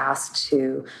to be asked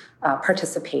to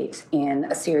participate in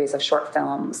a series of short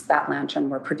films that Lantern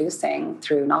were producing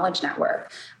through Knowledge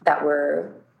Network that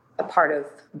were a part of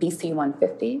BC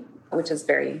 150, which is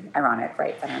very ironic,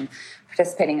 right, that I'm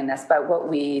participating in this. But what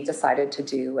we decided to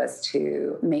do was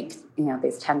to make,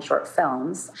 these 10 short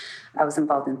films. I was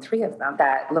involved in 3 of them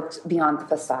that looked beyond the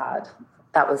facade.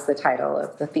 That was the title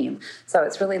of the theme. So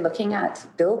it's really looking at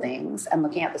buildings and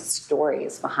looking at the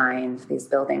stories behind these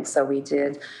buildings. So we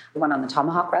did one on the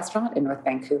Tomahawk Restaurant in North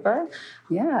Vancouver.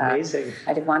 Yeah. Amazing.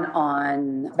 I did one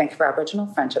on Vancouver Aboriginal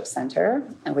Friendship Centre,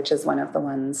 which is one of the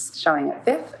ones showing at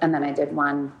VIFF. And then I did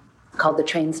one called The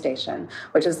Train Station,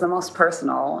 which is the most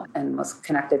personal and most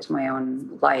connected to my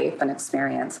own life and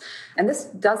experience. And this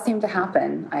does seem to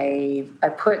happen. I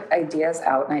put ideas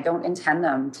out and I don't intend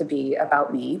them to be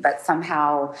about me, but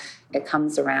somehow it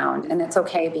comes around. And it's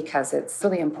okay because it's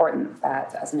really important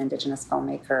that as an Indigenous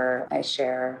filmmaker, I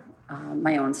share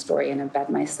my own story and embed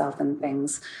myself in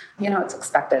things. It's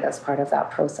expected as part of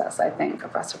that process, I think,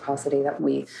 of reciprocity, that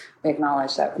we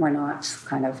acknowledge that we're not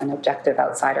kind of an objective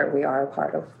outsider. We are a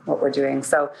part of what we're doing.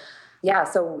 So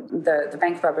the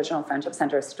Vancouver Aboriginal Friendship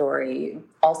Centre story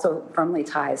also firmly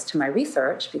ties to my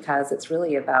research because it's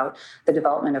really about the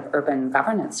development of urban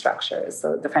governance structures.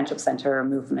 So the Friendship Centre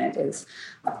movement is,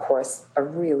 of course, a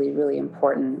really, really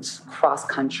important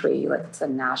cross-country, it's a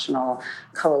national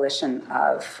coalition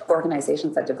of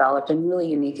organizations that developed in really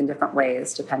unique and different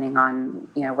ways, depending on,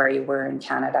 where you were in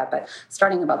Canada. But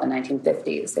starting about the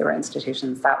 1950s, they were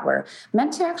institutions that were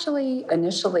meant to actually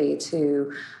initially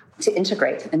to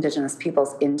integrate Indigenous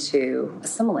peoples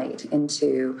assimilate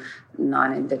into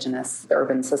non-Indigenous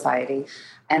urban society.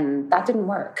 And that didn't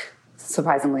work,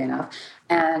 surprisingly enough.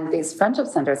 And these friendship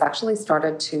centers actually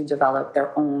started to develop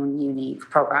their own unique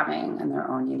programming and their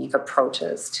own unique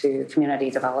approaches to community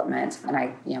development. And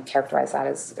I characterize that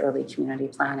as early community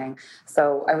planning.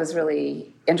 So I was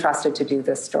really interested to do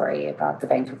this story about the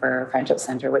Vancouver Friendship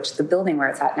Center, which the building where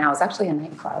it's at now is actually a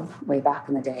nightclub way back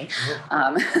in the day.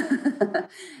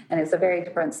 And it's a very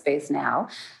different space now.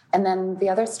 And then the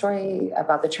other story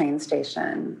about the train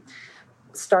station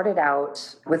started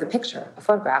out with a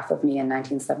photograph of me in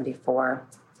 1974 or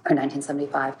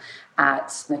 1975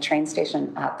 at the train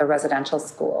station at the residential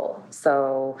school.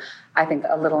 So I think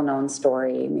a little known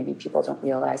story, maybe people don't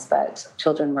realize, but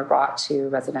children were brought to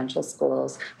residential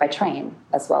schools by train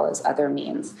as well as other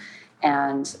means.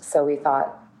 And so we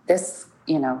thought this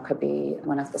could be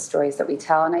one of the stories that we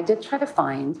tell. And I did try to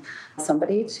find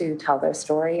somebody to tell their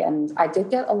story. And I did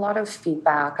get a lot of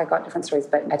feedback. I got different stories,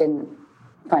 but I didn't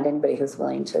find anybody who's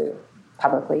willing to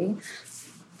publicly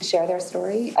share their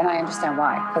story. And I understand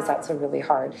why, because that's a really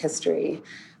hard history.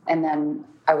 And then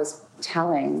I was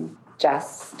telling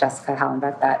Jessica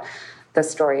Hallenbeck, that the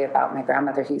story about my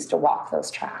grandmother who used to walk those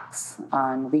tracks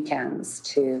on weekends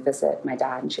to visit my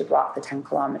dad, and she'd walk the 10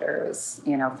 kilometers,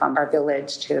 from our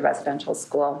village to the residential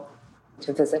school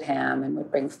to visit him, and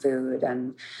would bring food.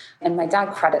 And my dad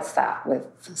credits that with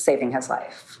saving his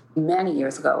life. Many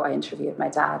years ago, I interviewed my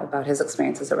dad about his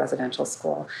experiences at residential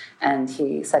school. And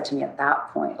he said to me at that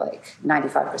point,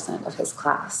 95% of his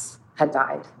class had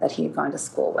died that he had gone to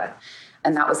school with.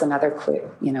 And that was another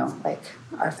clue,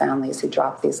 our families who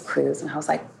dropped these clues. And I was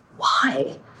like,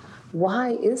 why?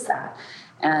 why is that?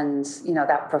 And,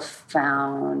 that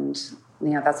profound,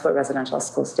 that's what residential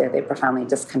schools did. They profoundly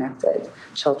disconnected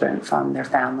children from their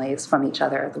families, from each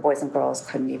other. The boys and girls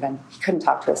couldn't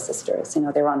talk to his sisters.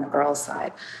 They were on the girls'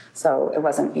 side. So it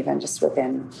wasn't even just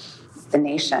within the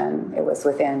nation. It was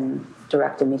within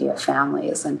direct, immediate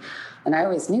families. And I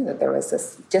always knew that there was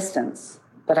this distance,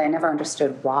 but I never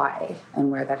understood why and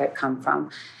where that had come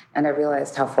from. And I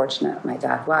realized how fortunate my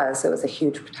dad was. It was a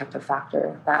huge protective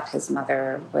factor that his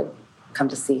mother would come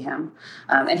to see him.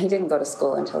 And he didn't go to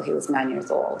school until he was 9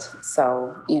 years old.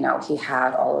 So, he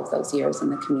had all of those years in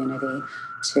the community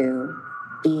to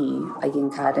be a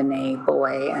Yinka Dene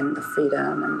boy and the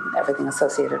freedom and everything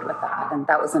associated with that. And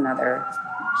that was another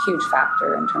huge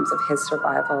factor in terms of his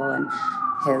survival and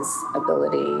his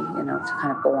ability, to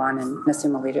kind of go on and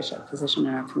assume a leadership position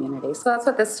in our community. So that's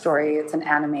what this story, it's an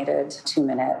animated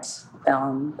 2-minute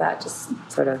film that just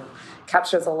sort of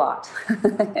captures a lot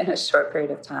in a short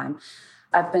period of time.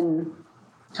 I've been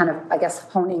kind of, I guess,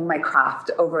 honing my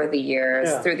craft over the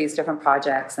years through these different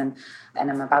projects, and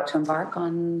I'm about to embark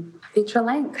on feature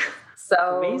length.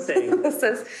 So amazing. This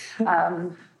is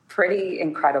pretty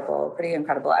incredible.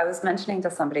 I was mentioning to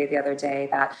somebody the other day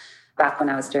that back when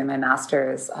I was doing my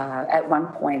master's, at one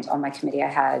point on my committee, I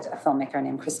had a filmmaker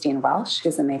named Christine Welsh,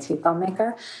 who's a Métis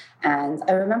filmmaker. And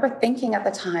I remember thinking at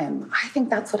the time, I think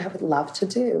that's what I would love to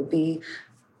do, be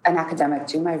an academic,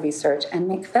 do my research, and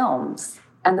make films.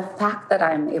 And the fact that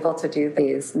I'm able to do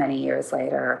these many years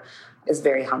later is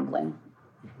very humbling.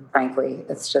 Frankly,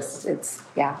 it's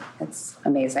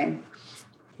amazing.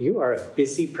 You are a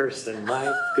busy person,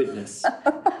 my goodness.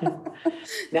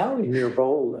 Now, in your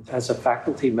role as a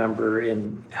faculty member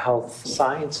in health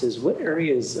sciences, what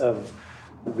areas of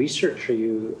research are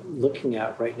you looking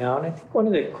at right now? And I think one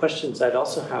of the questions I'd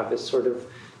also have is sort of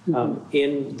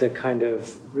in the kind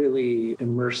of really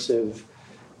immersive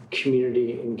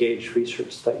community engaged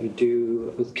research that you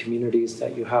do with communities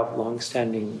that you have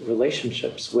longstanding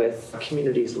relationships with.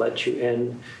 Communities let you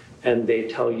in and they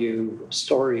tell you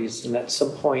stories, and at some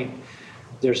point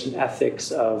there's an ethics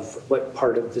of what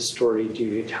part of the story do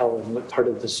you tell and what part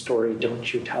of the story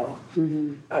don't you tell.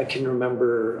 I can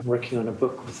remember working on a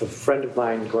book with a friend of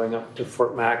mine, going up to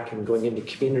Fort Mac and going into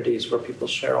communities where people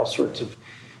share all sorts of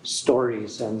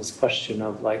stories, and this question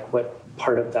of like what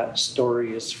part of that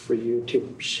story is for you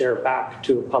to share back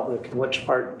to a public and which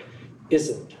part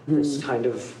isn't. This kind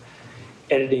of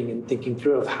editing and thinking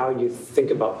through of how you think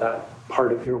about that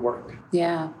part of your work.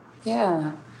 Yeah.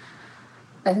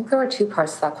 I think there were two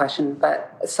parts to that question.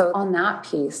 But so on that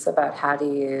piece about how do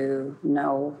you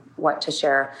know what to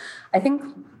share, I think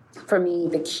for me,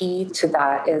 the key to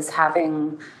that is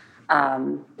having,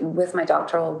 with my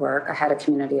doctoral work, I had a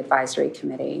community advisory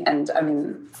committee. And I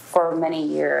mean, for many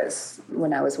years,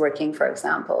 when I was working, for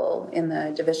example, in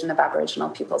the Division of Aboriginal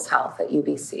People's Health at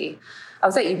UBC, I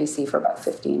was at UBC for about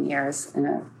 15 years in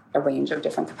a range of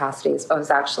different capacities. I was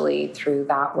actually, through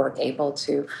that work, able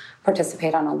to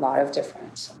participate on a lot of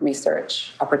different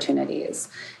research opportunities.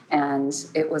 And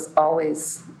it was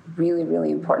always really, really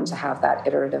important to have that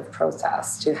iterative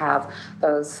process, to have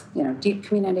those, deep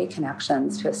community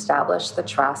connections, to establish the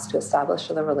trust, to establish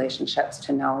the relationships,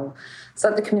 to know, so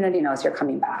that the community knows you're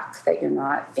coming back, that you're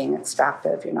not being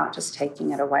extractive, you're not just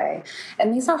taking it away.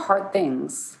 And these are hard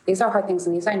things.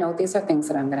 And I know these are things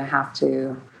that I'm going to have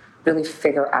to really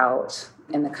figure out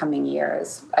in the coming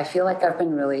years. I feel like I've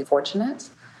been really fortunate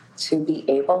to be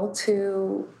able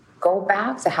to go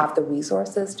back, to have the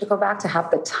resources to go back, to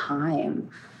have the time,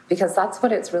 because that's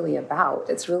what it's really about.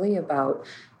 It's really about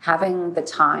having the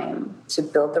time to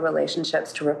build the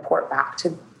relationships, to report back, to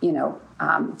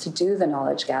do the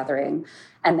knowledge gathering,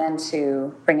 and then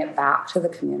to bring it back to the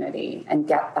community and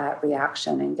get that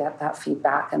reaction and get that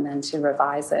feedback, and then to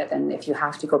revise it. And if you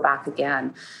have to go back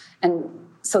again. And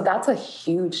so that's a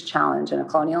huge challenge in a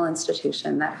colonial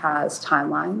institution that has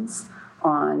timelines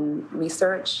on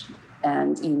research,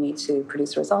 and you need to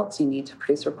produce results, you need to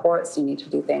produce reports, you need to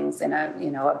do things in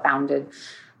a bounded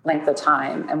length of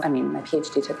time. And I mean, my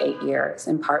PhD took 8 years,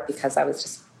 in part because I was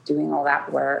just doing all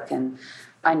that work. And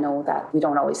I know that we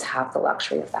don't always have the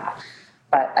luxury of that.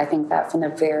 But I think that from the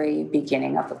very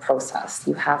beginning of the process,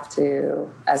 you have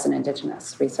to, as an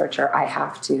Indigenous researcher, I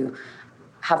have to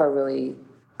have a really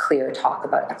clear talk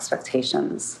about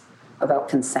expectations, about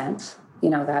consent,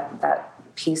 that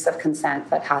piece of consent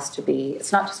that has to be,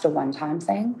 it's not just a one-time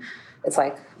thing. It's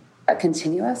like a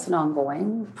continuous and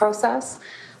ongoing process,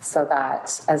 so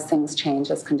that as things change,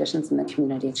 as conditions in the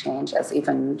community change, as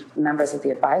even members of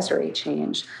the advisory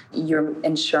change, you're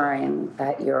ensuring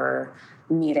that you're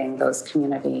meeting those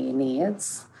community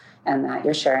needs and that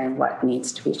you're sharing what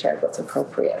needs to be shared, what's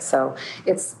appropriate. So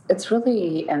it's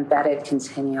really embedded,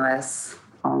 continuous,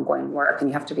 ongoing work, and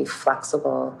you have to be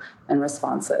flexible and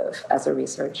responsive as a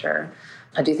researcher.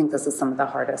 I do think this is some of the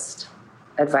hardest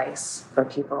advice for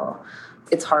people.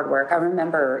 It's hard work. I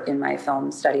remember in my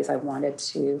film studies, I wanted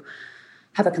to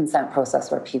have a consent process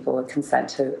where people would consent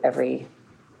to every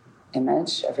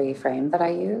image, every frame that I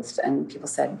used. And people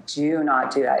said, do not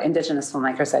do that. Indigenous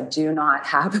filmmakers said, do not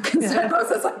have a consent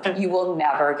process. Like, you will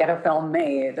never get a film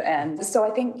made. And so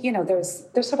I think, there's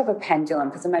sort of a pendulum,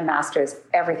 because in my master's,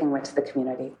 everything went to the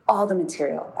community, all the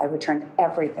material. I returned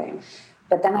everything.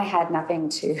 But then I had nothing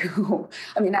to,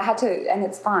 I had to, and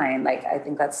it's fine. Like, I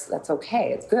think that's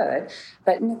okay. It's good.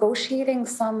 But negotiating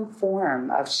some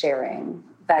form of sharing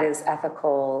that is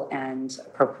ethical and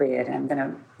appropriate and going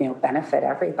to, benefit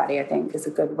everybody, I think, is a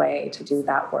good way to do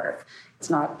that work. It's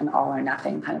not an all or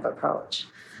nothing kind of approach.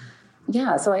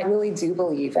 Yeah, so I really do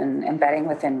believe in embedding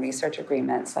within research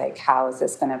agreements, like, how is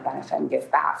this going to benefit and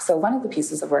give back? So one of the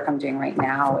pieces of work I'm doing right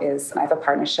now is I have a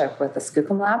partnership with the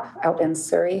Skookum Lab out in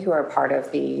Surrey, who are part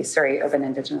of the Surrey Urban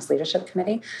Indigenous Leadership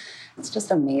Committee. It's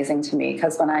just amazing to me,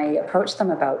 because when I approached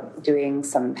them about doing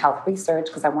some health research,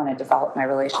 because I want to develop my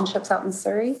relationships out in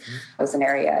Surrey, it was an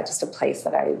area, just a place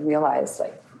that I realized,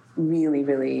 like, really,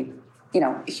 really,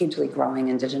 hugely growing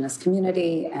Indigenous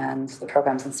community, and the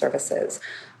programs and services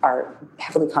are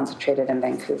heavily concentrated in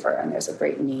Vancouver, and there's a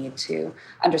great need to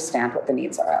understand what the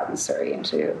needs are out in Surrey and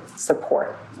to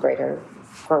support greater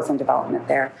growth and development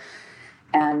there.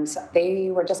 And they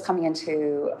were just coming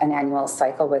into an annual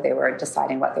cycle where they were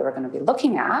deciding what they were going to be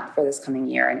looking at for this coming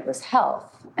year, and it was health.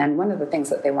 And one of the things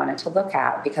that they wanted to look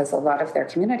at, because a lot of their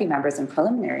community members in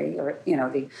preliminary, or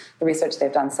the research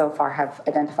they've done so far, have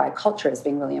identified culture as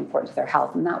being really important to their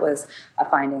health. And that was a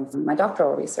finding from my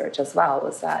doctoral research as well,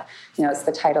 was that, it's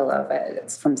the title of it.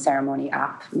 It's from ceremony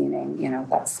app, meaning,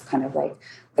 that's kind of like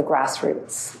the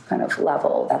grassroots kind of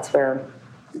level. That's where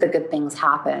the good things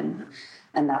happen.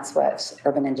 And that's what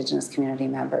urban Indigenous community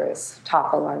members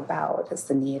talk a lot about, is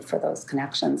the need for those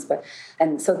connections.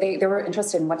 And so they were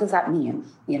interested in, what does that mean?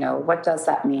 What does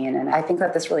that mean? And I think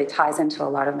that this really ties into a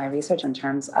lot of my research in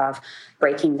terms of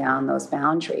breaking down those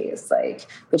boundaries, like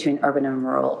between urban and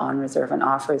rural, on reserve and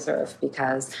off reserve,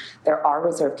 because there are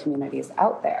reserve communities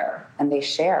out there, and they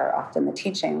share often the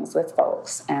teachings with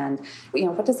folks. And,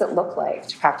 what does it look like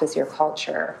to practice your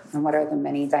culture? And what are the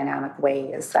many dynamic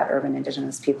ways that urban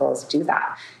Indigenous peoples do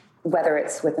that? Whether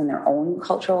it's within their own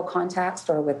cultural context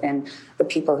or within the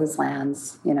people whose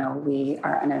lands, we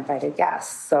are uninvited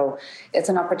guests. So it's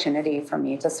an opportunity for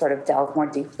me to sort of delve more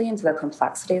deeply into the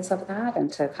complexities of that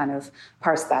and to kind of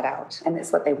parse that out. And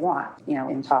it's what they want,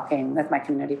 in talking with my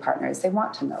community partners. They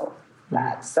want to know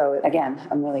that. So again,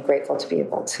 I'm really grateful to be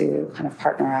able to kind of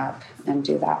partner up and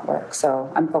do that work.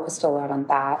 So I'm focused a lot on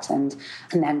that. And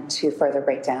then to further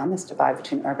break down this divide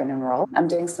between urban and rural, I'm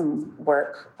doing some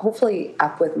work, hopefully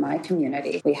up with my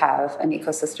community. We have an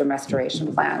ecosystem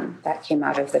restoration plan that came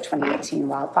out of the 2018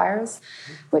 wildfires,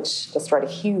 which destroyed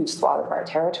a huge swath of our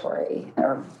territory,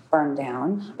 or burned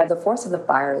down. But the force of the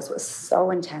fires was so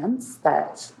intense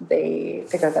that they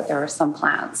figured that there are some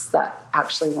plants that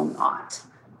actually will not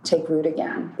take root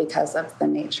again because of the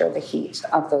nature, the heat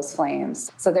of those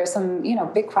flames. So there's some,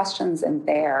 big questions in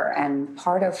there. And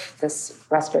part of this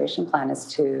restoration plan is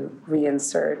to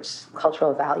reinsert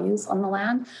cultural values on the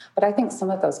land. But I think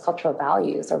some of those cultural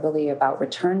values are really about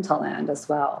return to land as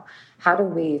well. How do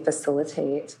we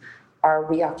facilitate our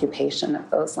reoccupation of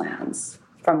those lands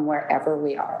from wherever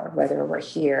we are, whether we're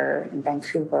here in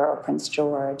Vancouver or Prince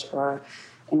George or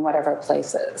in whatever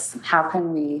places? How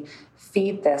can we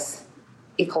feed this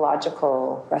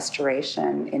ecological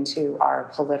restoration into our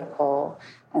political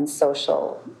and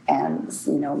social ends,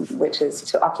 which is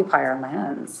to occupy our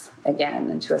lands again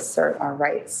and to assert our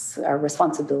rights, our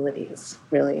responsibilities,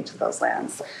 really, to those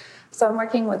lands. So I'm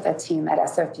working with a team at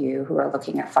SFU who are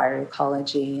looking at fire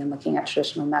ecology and looking at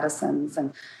traditional medicines,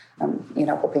 and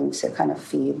hoping to kind of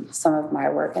feed some of my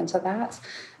work into that.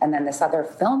 And then this other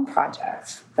film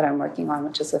project that I'm working on,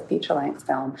 which is a feature-length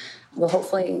film, will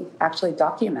hopefully actually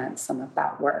document some of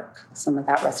that work, some of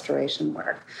that restoration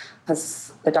work.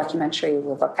 Because the documentary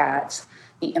will look at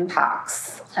the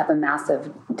impacts of a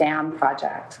massive dam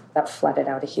project that flooded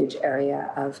out a huge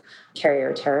area of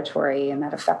carrier territory, and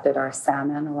that affected our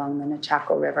salmon along the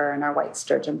Nechako River and our white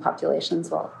sturgeon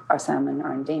populations. Well, our salmon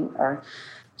are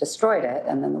destroyed it,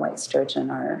 and then the white sturgeon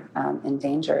are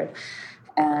endangered.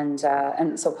 And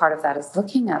so part of that is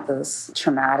looking at those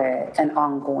traumatic and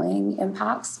ongoing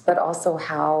impacts, but also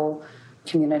how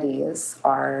communities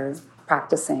are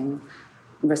practicing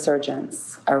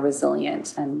resurgence are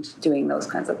resilient and doing those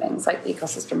kinds of things like the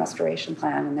ecosystem restoration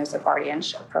plan, and there's a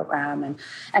guardianship program,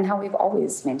 and how we've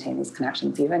always maintained these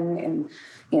connections even in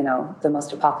the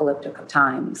most apocalyptic of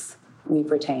times.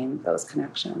 We've retained those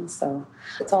connections. So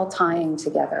it's all tying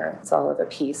together. It's all of a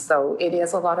piece. So it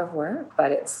is a lot of work,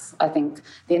 but I think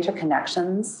the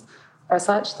interconnections are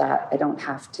such that I don't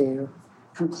have to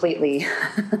completely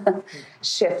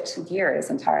shift gears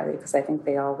entirely, because I think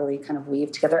they all really kind of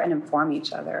weave together and inform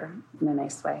each other in a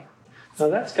nice way. Well,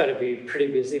 that's got to be pretty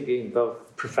busy being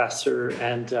both professor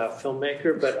and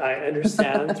filmmaker, but I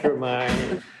understand through my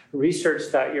research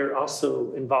that you're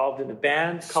also involved in a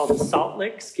band called the Salt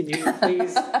Licks. Can you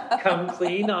please come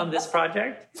clean on this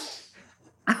project?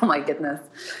 Oh my goodness.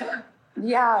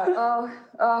 Yeah.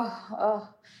 Oh.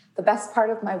 The best part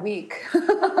of my week.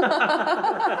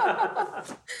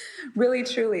 Really,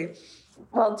 truly.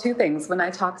 Well, two things. When I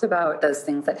talked about those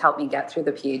things that helped me get through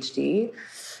the PhD,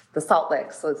 the Salt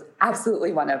Licks was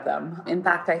absolutely one of them. In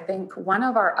fact, I think one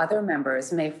of our other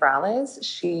members, May Frales,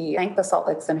 she thanked the Salt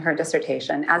Licks in her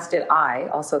dissertation, as did I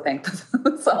also thank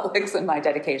the Salt Licks in my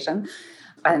dedication.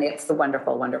 And it's the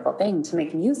wonderful, wonderful thing to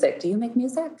make music. Do you make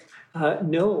music?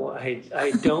 No,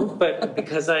 I don't. But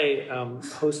because I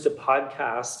host a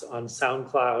podcast on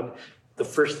SoundCloud, the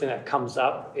first thing that comes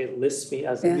up, it lists me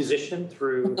as a musician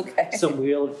through some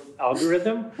weird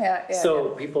algorithm. So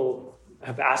people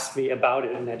have asked me about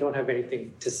it, and I don't have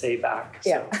anything to say back.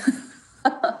 So.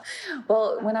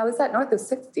 Well, when I was at North of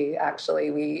 60,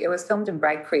 actually, it was filmed in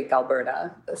Bragg Creek,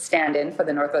 Alberta, a stand-in for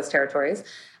the Northwest Territories,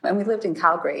 and we lived in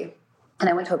Calgary. And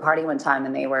I went to a party one time,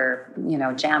 and they were,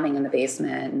 jamming in the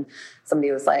basement. And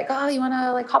somebody was like, "Oh, you want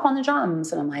to hop on the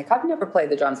drums?" And I'm like, "I've never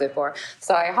played the drums before."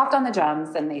 So I hopped on the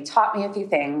drums, and they taught me a few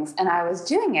things, and I was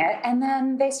doing it. And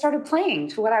then they started playing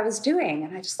to what I was doing,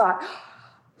 and I just thought,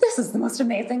 this is the most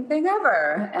amazing thing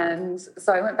ever. And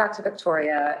so I went back to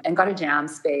Victoria and got a jam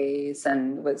space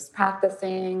and was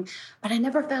practicing, but I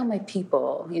never found my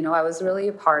people. I was really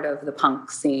a part of the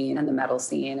punk scene and the metal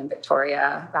scene in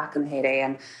Victoria back in the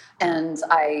heyday. And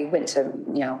I went to,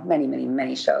 many, many,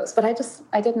 many shows, but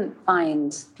I didn't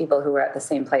find people who were at the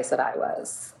same place that I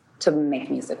was to make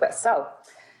music with. So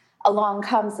along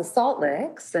comes the Salt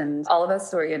Licks, and all of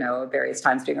us were, at various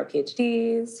times doing our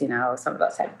PhDs, some of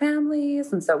us had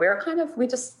families. And so we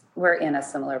were in a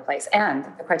similar place. And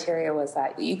the criteria was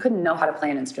that you couldn't know how to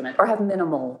play an instrument or have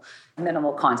minimal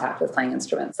contact with playing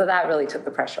instruments. So that really took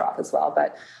the pressure off as well.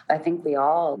 But I think we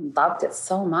all loved it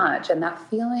so much. And that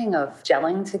feeling of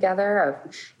gelling together, of,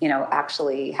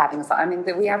 actually having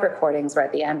we have recordings where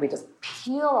at the end we just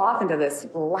peel off into this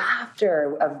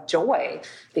laughter of joy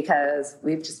because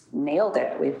we've just nailed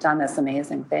it. We've done this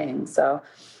amazing thing. So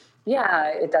yeah,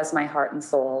 it does my heart and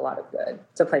soul a lot of good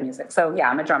to play music. So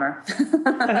yeah, I'm a drummer.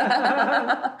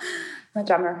 I'm a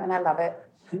drummer, and I love it.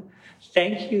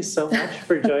 Thank you so much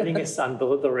for joining us on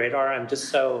Below the Radar. I'm just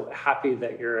so happy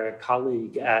that you're a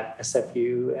colleague at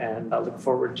SFU, and I look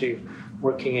forward to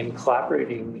working and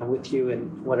collaborating with you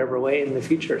in whatever way in the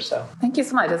future. So thank you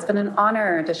so much. It's been an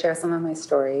honor to share some of my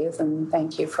stories, and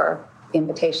thank you for the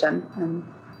invitation. And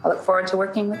I look forward to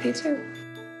working with you too.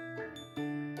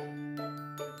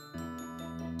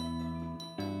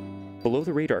 Below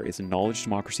the Radar is a knowledge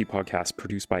democracy podcast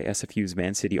produced by SFU's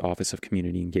Vancity Office of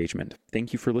Community Engagement.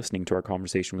 Thank you for listening to our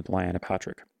conversation with Liana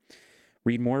Patrick.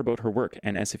 Read more about her work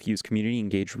and SFU's Community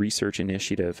Engaged Research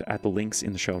Initiative at the links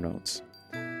in the show notes.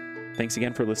 Thanks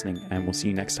again for listening, and we'll see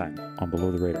you next time on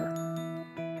Below the Radar.